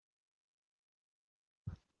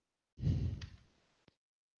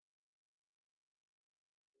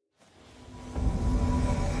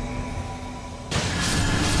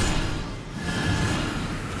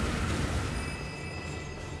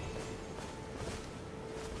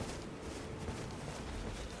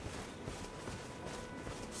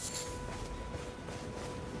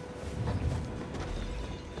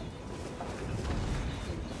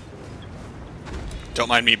 Don't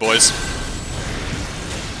mind me, boys.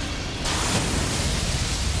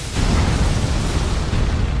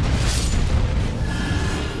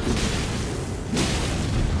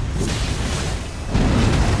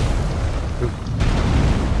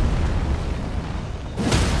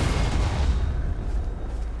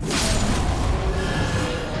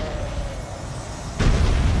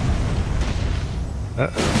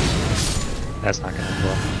 Uh-oh. That's not gonna end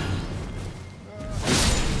well.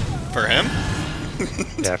 For him?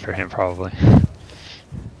 Yeah, for him probably.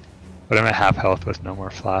 But I'm at half health with no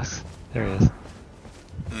more flasks. There he is.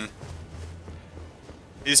 Hmm.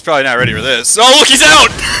 He's probably not ready for this. Oh, look, he's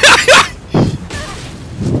out!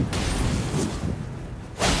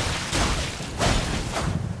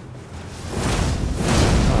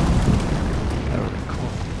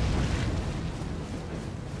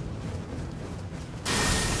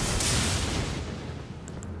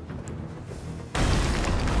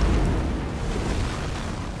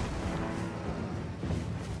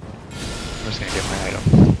 just gonna get my item.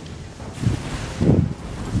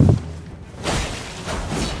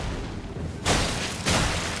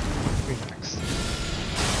 Relax.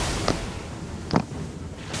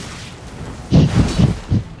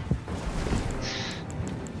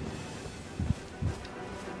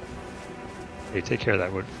 Hey, take care of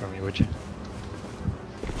that wood for me, would you?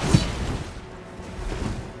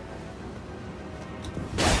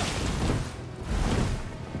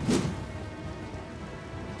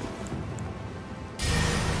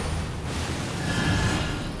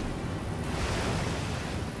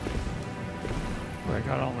 I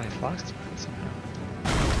got all my fox somehow.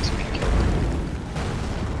 So we can kill him.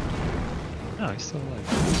 No, he's still alive.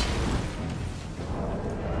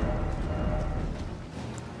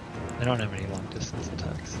 I don't have any long distance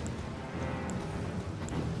attacks.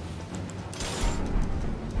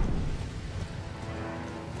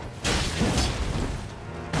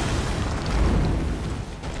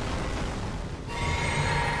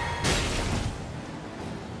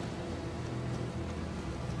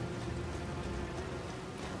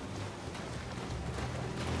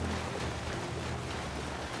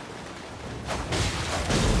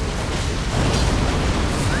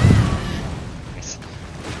 Nice.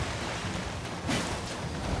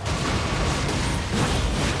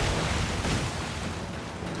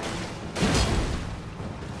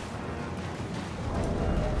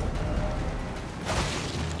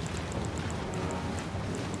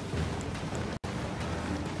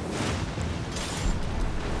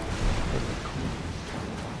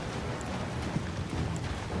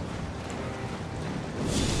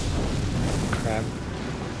 Crab.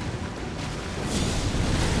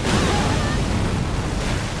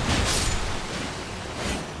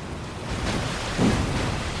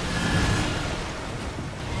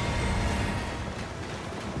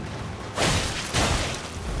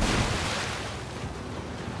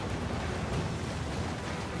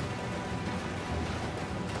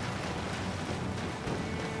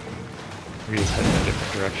 We just head in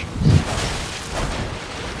different directions.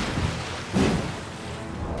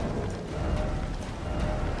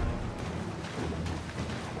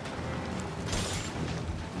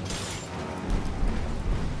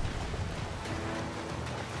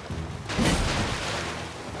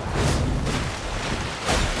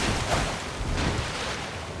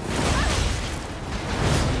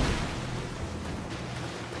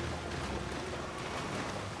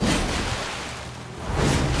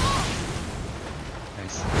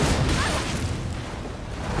 Nice.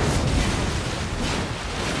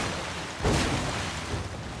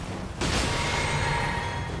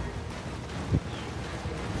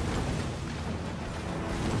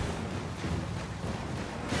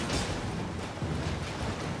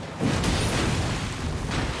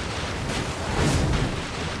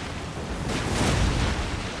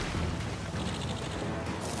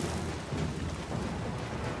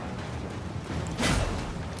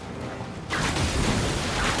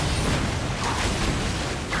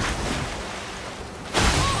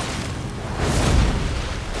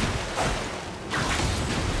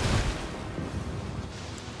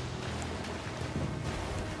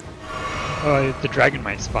 Oh, the dragon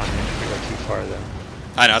might spawn in if we go too far though.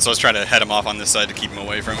 I know, so I was trying to head him off on this side to keep him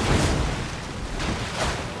away from.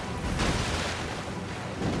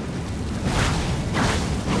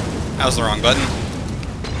 That was the wrong button.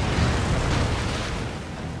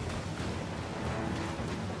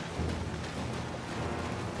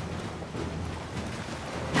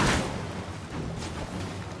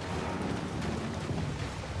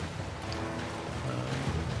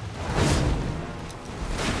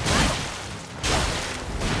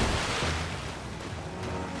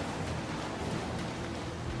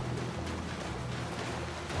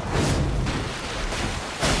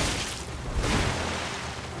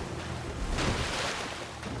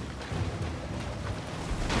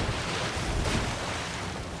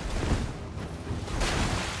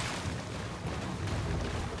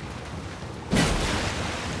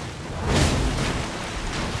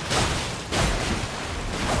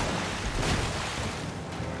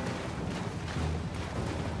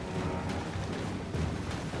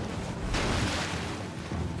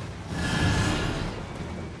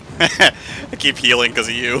 I keep healing because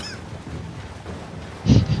of you.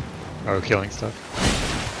 Oh, killing stuff.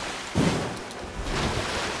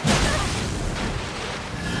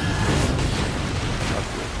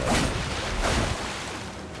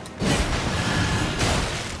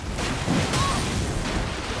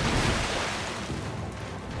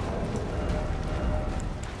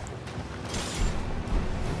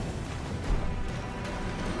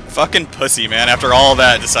 Fucking pussy, man. After all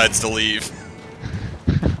that, decides to leave.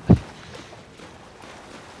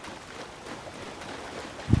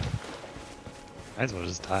 Might as well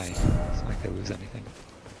just die. It's not like they lose anything.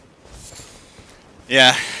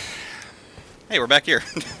 Yeah. Hey, we're back here.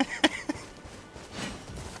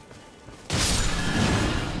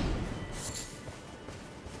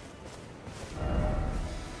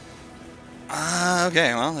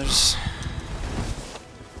 Okay, well, there's...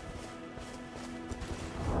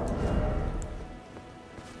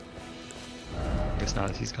 I guess now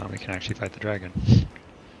that he's gone, we can actually fight the dragon.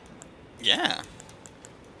 Yeah.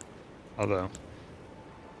 Although,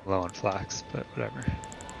 low on flax, but whatever.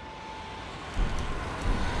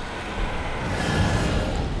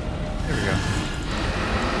 There we go.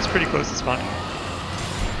 It's pretty close to spawning.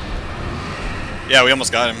 Yeah, we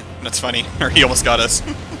almost got him. That's funny. Or he almost got us.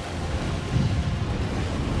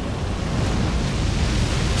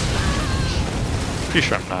 Pretty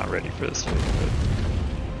sure I'm not ready for this fight, but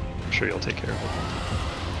I'm sure you'll take care of it.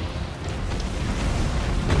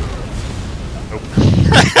 Nope.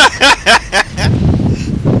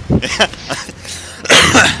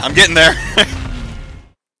 I'm getting there.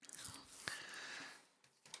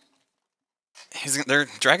 Their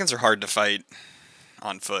dragons are hard to fight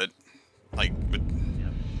on foot, like,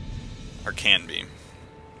 or can be.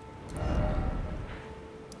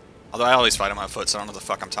 Although I always fight them on foot, so I don't know what the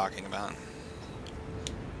fuck I'm talking about.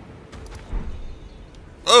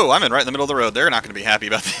 Oh, I'm in right in the middle of the road. They're not going to be happy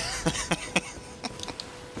about that.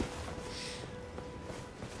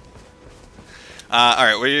 All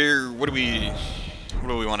right, what do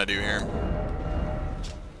we want to do here?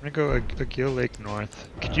 I'm gonna go Agil Lake North.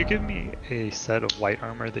 Could you give me a set of light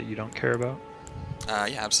armor that you don't care about?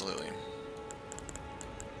 Yeah, absolutely.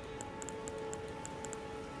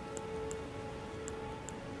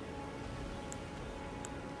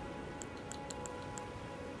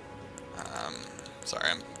 Sorry,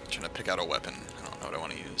 I'm trying to pick out a weapon. I don't know what I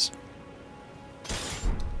want to use.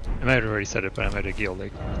 I might have already said it, but I'm at Agil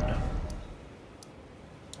Lake North now.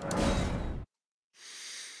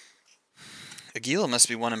 Agil must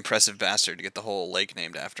be one impressive bastard to get the whole lake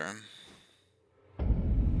named after him.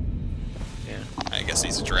 Yeah. I guess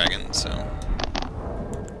he's a dragon, so...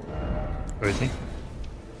 What is he?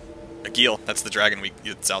 Agil, that's the dragon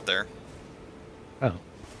that's out there. Oh.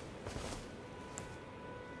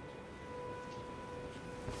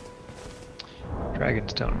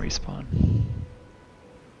 Dragons don't respawn.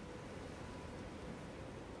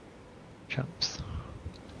 Chumps.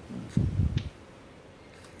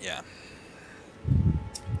 Yeah.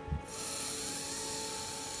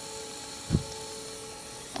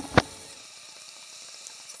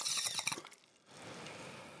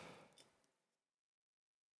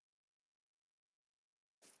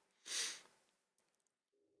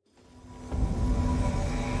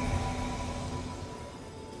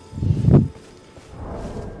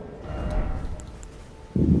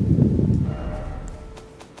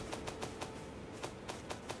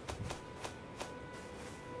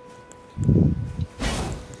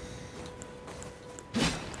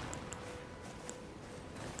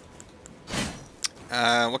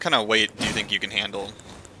 What kind of weight do you think you can handle?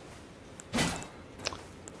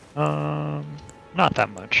 Not that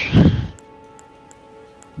much.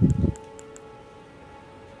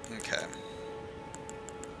 Okay.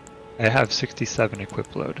 I have 67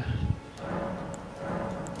 equip load.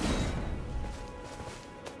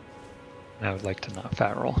 And I would like to not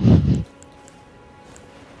fat roll.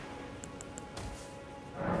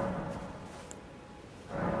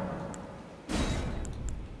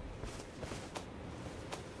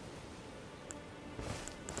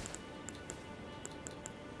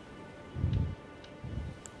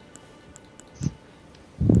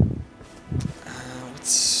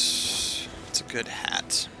 What's a good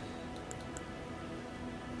hat?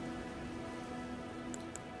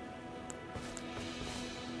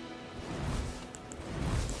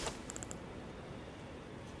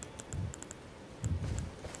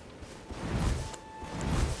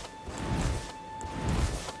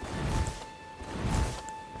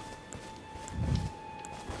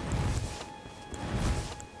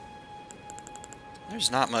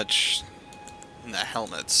 There's not much in the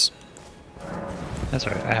helmets. That's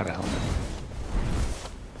alright, I have a helmet.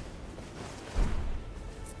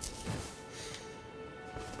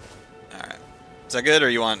 Alright. Is that good, or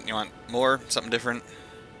you want more? Something different?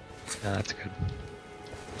 No, that's good.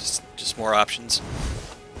 Just more options.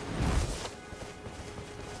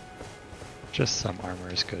 Just some armor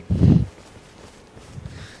is good.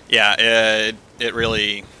 Yeah, it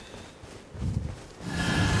really...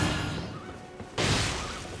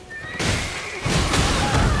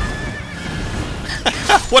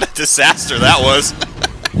 What a disaster that was!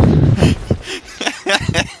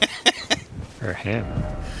 For him.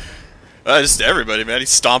 Just everybody, man. He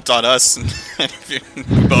stomped on us, and we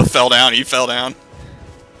both fell down. He fell down.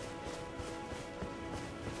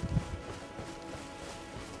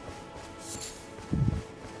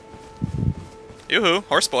 Yoo-hoo,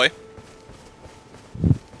 horse boy.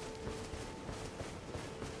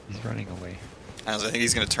 He's running away. I think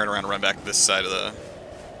he's going to turn around and run back to this side of the...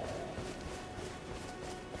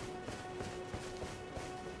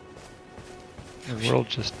 The world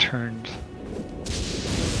just turned.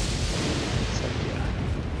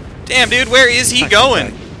 Damn, dude, where is he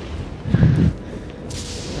going?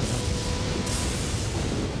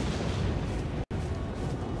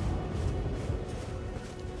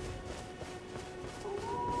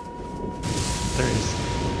 There he is.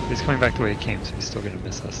 He's coming back the way he came, so he's still gonna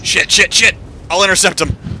miss us. Shit, shit, shit! I'll intercept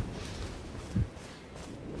him!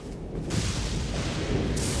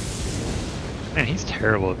 Man, he's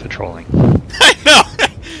terrible at patrolling. I know!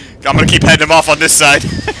 I'm gonna keep heading him off on this side.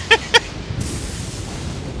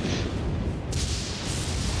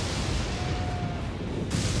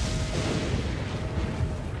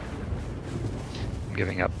 I'm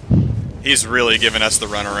giving up. He's really giving us the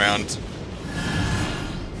runaround.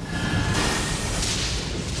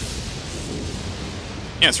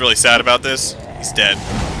 You know what's really sad about this? He's dead.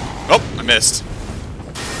 Oh, I missed.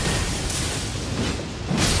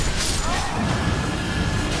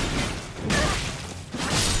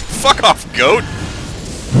 Fuck off, goat!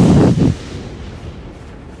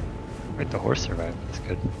 Wait, the horse survived. That's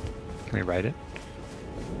good. Can we ride it?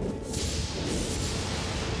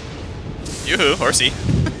 Yoo-hoo, horsey.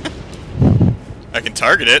 I can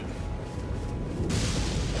target it.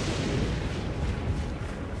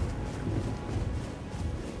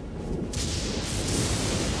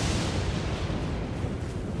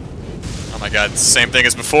 Oh my god, same thing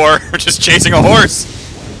as before. We're just chasing a horse.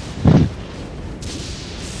 Oh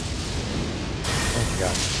my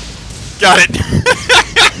god. Got it.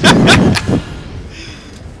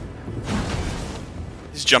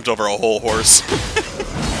 He's jumped over a whole horse.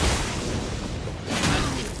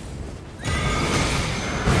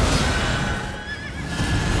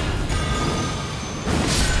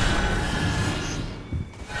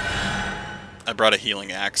 I brought a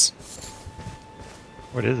healing axe.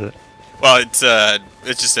 What is it? Well, it's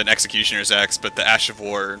just an executioner's axe, but the Ash of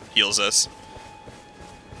War heals us.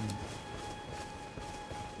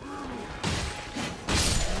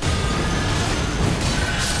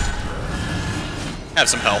 Have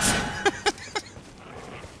some health.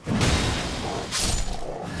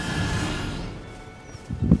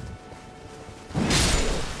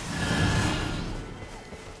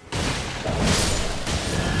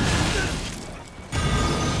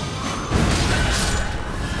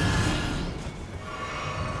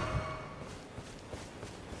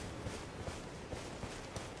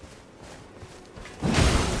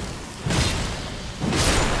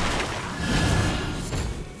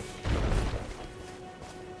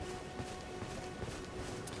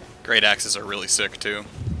 Great axes are really sick too.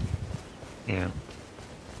 Yeah.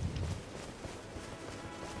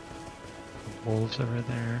 Wolves over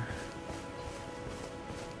there.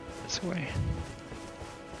 This way.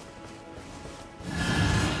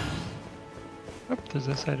 Oh, there's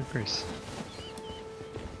a side of Bruce.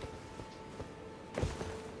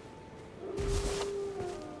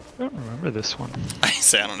 I don't remember this one. I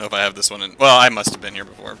say I don't know if I have this one in... Well, I must have been here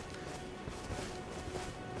before.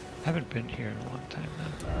 I haven't been here in a long time now.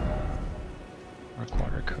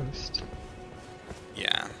 Rockwater Coast.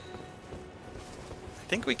 Yeah. I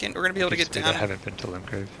think we're gonna be able to get down. I haven't been to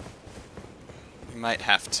Limgrave. We might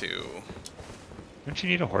have to. Don't you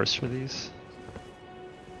need a horse for these?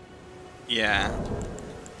 Yeah.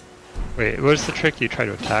 Wait, what's the trick? You try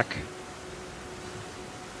to attack?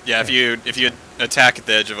 Yeah, if you attack at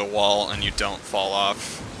the edge of a wall and you don't fall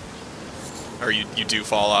off, or you do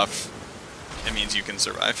fall off, it means you can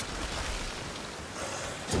survive.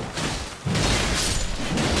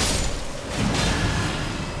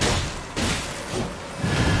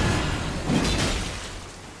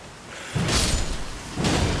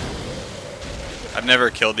 I've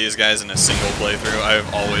never killed these guys in a single playthrough.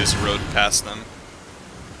 I've always rode past them.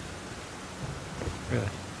 Really?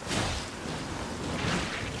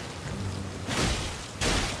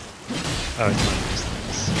 Oh, it's one of these things.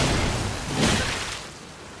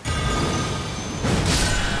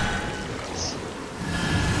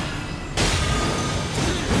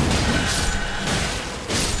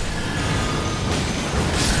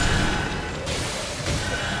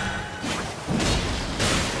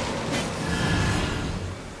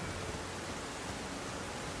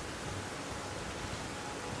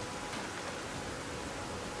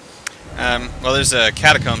 Well, there's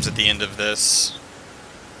catacombs at the end of this.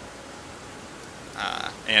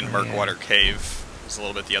 And Yeah. Murkwater Cave is a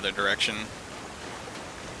little bit the other direction.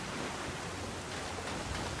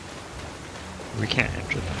 We can't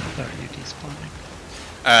enter them without you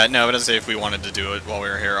despawning. No, but as I say, if we wanted to do it while we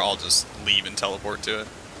were here, I'll just leave and teleport to it.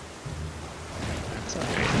 That's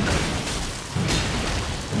alright.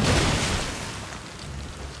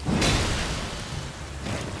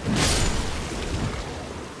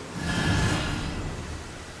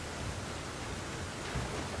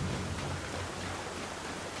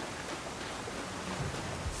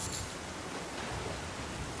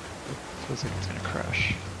 Feels like it's gonna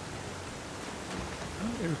crash.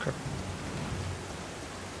 Oh, it recovered.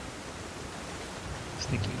 I was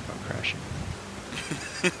thinking about crashing.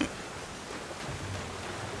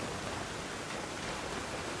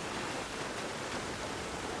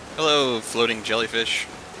 Hello, floating jellyfish.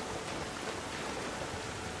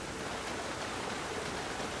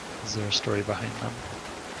 Is there a story behind them?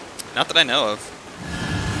 Not that I know of.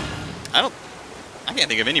 I can't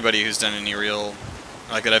think of anybody who's done any real,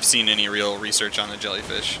 like that I've seen any real research on the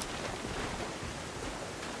jellyfish.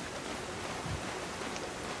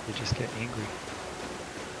 They just get angry.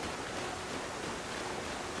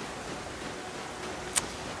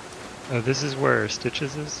 Oh, this is where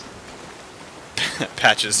Stitches is?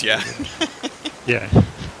 Patches, yeah. Yeah.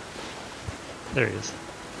 There he is.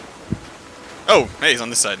 Oh, hey, he's on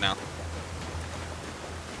this side now.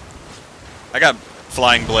 I got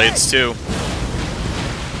flying blades too.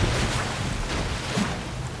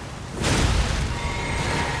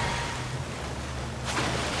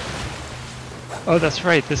 Oh, that's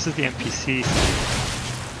right. This is the NPC.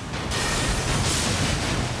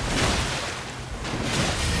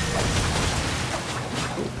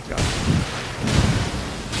 Oh my god.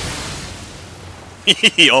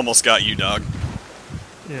 He almost got you, dog.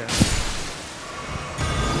 Yeah.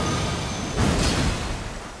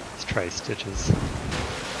 Let's try Stitches.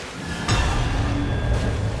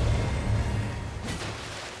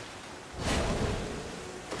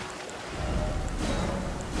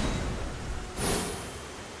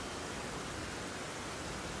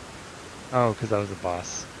 Oh, because that was a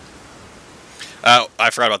boss. I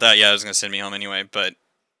forgot about that. Yeah, it was gonna send me home anyway. But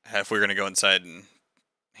if we were gonna go inside and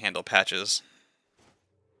handle Patches,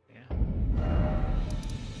 Yeah.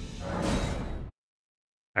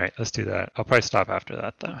 Alright, let's do that. I'll probably stop after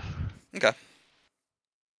that, though. okay.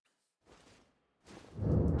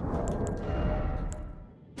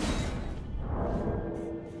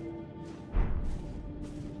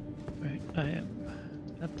 Right, I am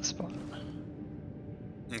at the spot.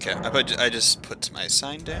 Okay, I just put my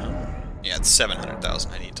sign down. Yeah, it's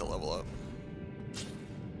 700,000. I need to level up.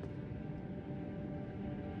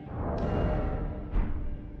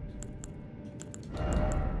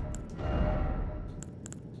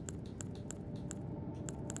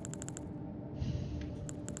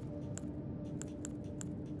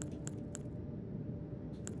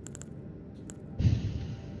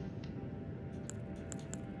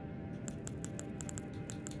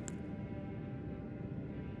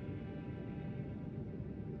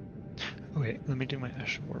 Oh, wait, let me do my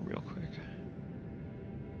Ash of War real quick.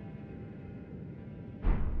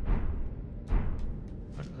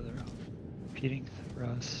 What other repeating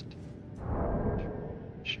thrust? How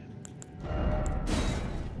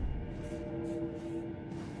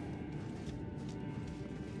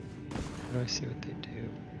do I see what they do?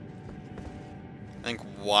 I think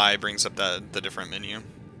Y brings up the different menu.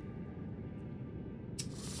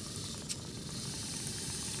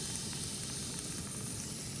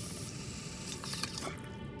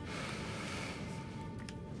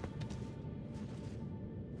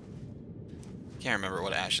 Can't remember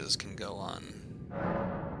what ashes can go on.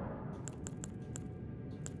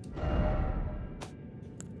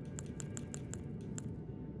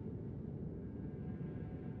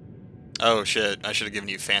 Oh shit, I should have given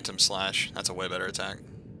you Phantom Slash. That's a way better attack.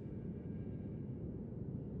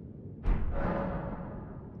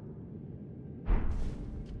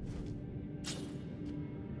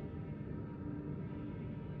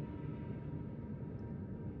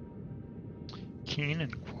 Keen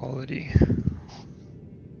and quality.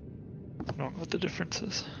 I don't know what the difference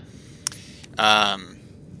is.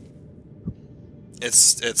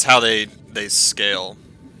 It's how they scale.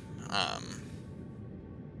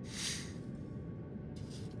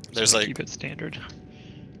 There's So like keep it standard.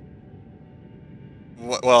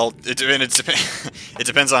 well, it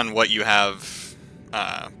depends on what you have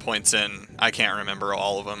points in. I can't remember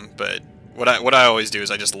all of them, but what I always do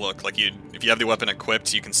is I just look like if you have the weapon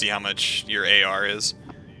equipped, you can see how much your AR is,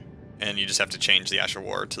 and you just have to change the Ash of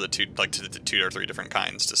War to the two or three different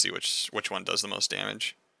kinds to see which one does the most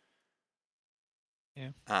damage. Yeah.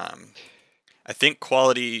 I think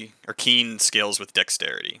quality or keen scales with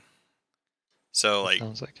dexterity. So like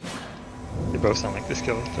Sounds like they both sound like they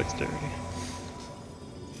scale with dexterity.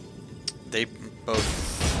 they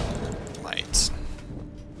both might.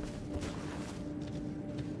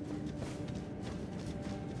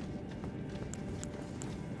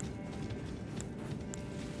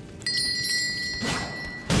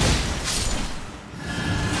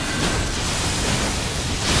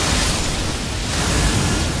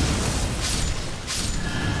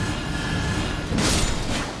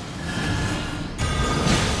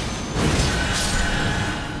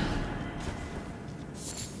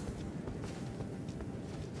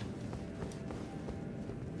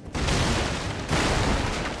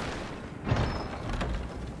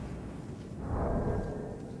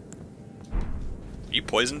 You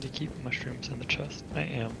poisoned? To keep mushrooms in the chest. I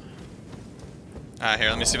am. Here,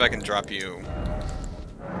 let me see if I can drop you.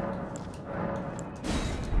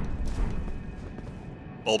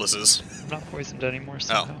 Bulbuses. I'm not poisoned anymore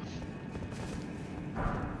somehow.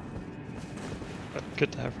 But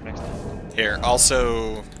good to have for next time. Here,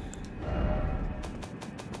 also.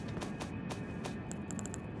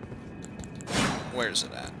 Where's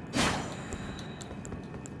it at?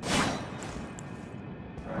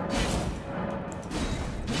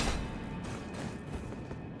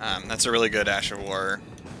 That's a really good Ash of War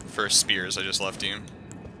for spears I just left you.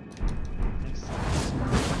 Nice.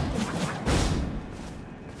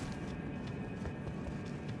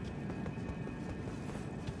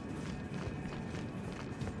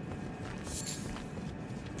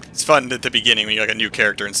 It's fun at the beginning when you're like a new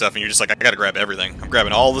character and stuff and you're just like, I gotta grab everything. I'm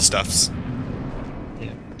grabbing all the stuffs.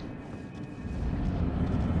 Yeah.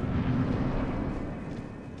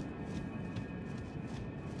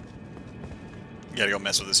 You gotta go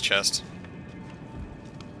mess with his chest.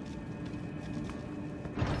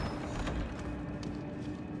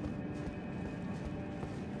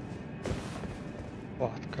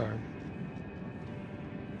 Cloth garb.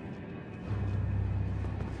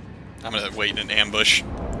 I'm gonna wait in an ambush.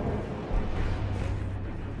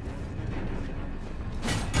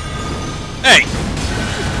 Hey!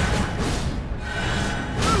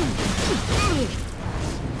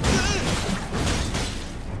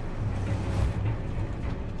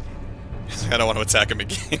 I don't want to attack him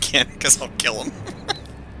again because I'll kill him.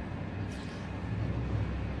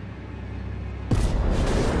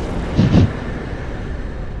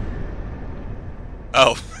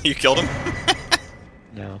 Oh, you killed him?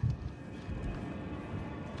 No.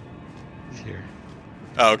 He's here.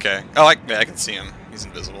 Oh, okay. Oh, I can see him. He's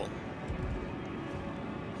invisible.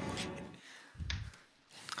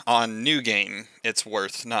 On New Game, it's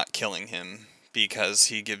worth not killing him because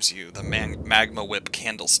he gives you the Magma Whip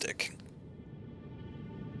Candlestick.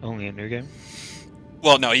 Only a new game?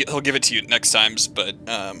 Well, no, he'll give it to you next times, but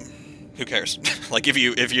who cares? Like if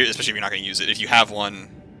you, especially if you're not going to use it, if you have one,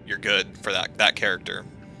 you're good for that character.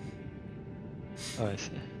 Oh, I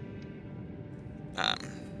see.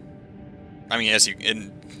 I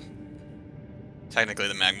mean, technically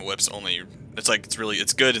the Magma Whip's only,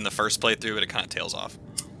 it's good in the first playthrough, but it kind of tails off.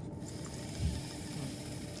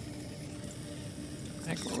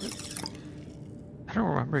 Magma Whip. I don't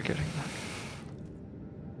remember getting that.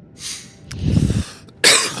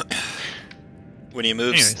 When he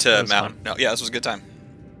moves Anyways, to that was Mount, fun. no, yeah, this was a good time.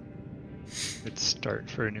 Good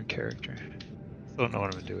start for a new character. Still don't know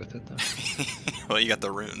what I'm gonna do with it though. Well, you got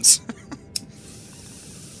the runes.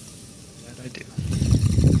 That I do.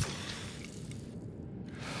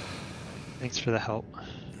 Thanks for the help.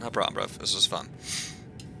 No problem, bro. This was fun.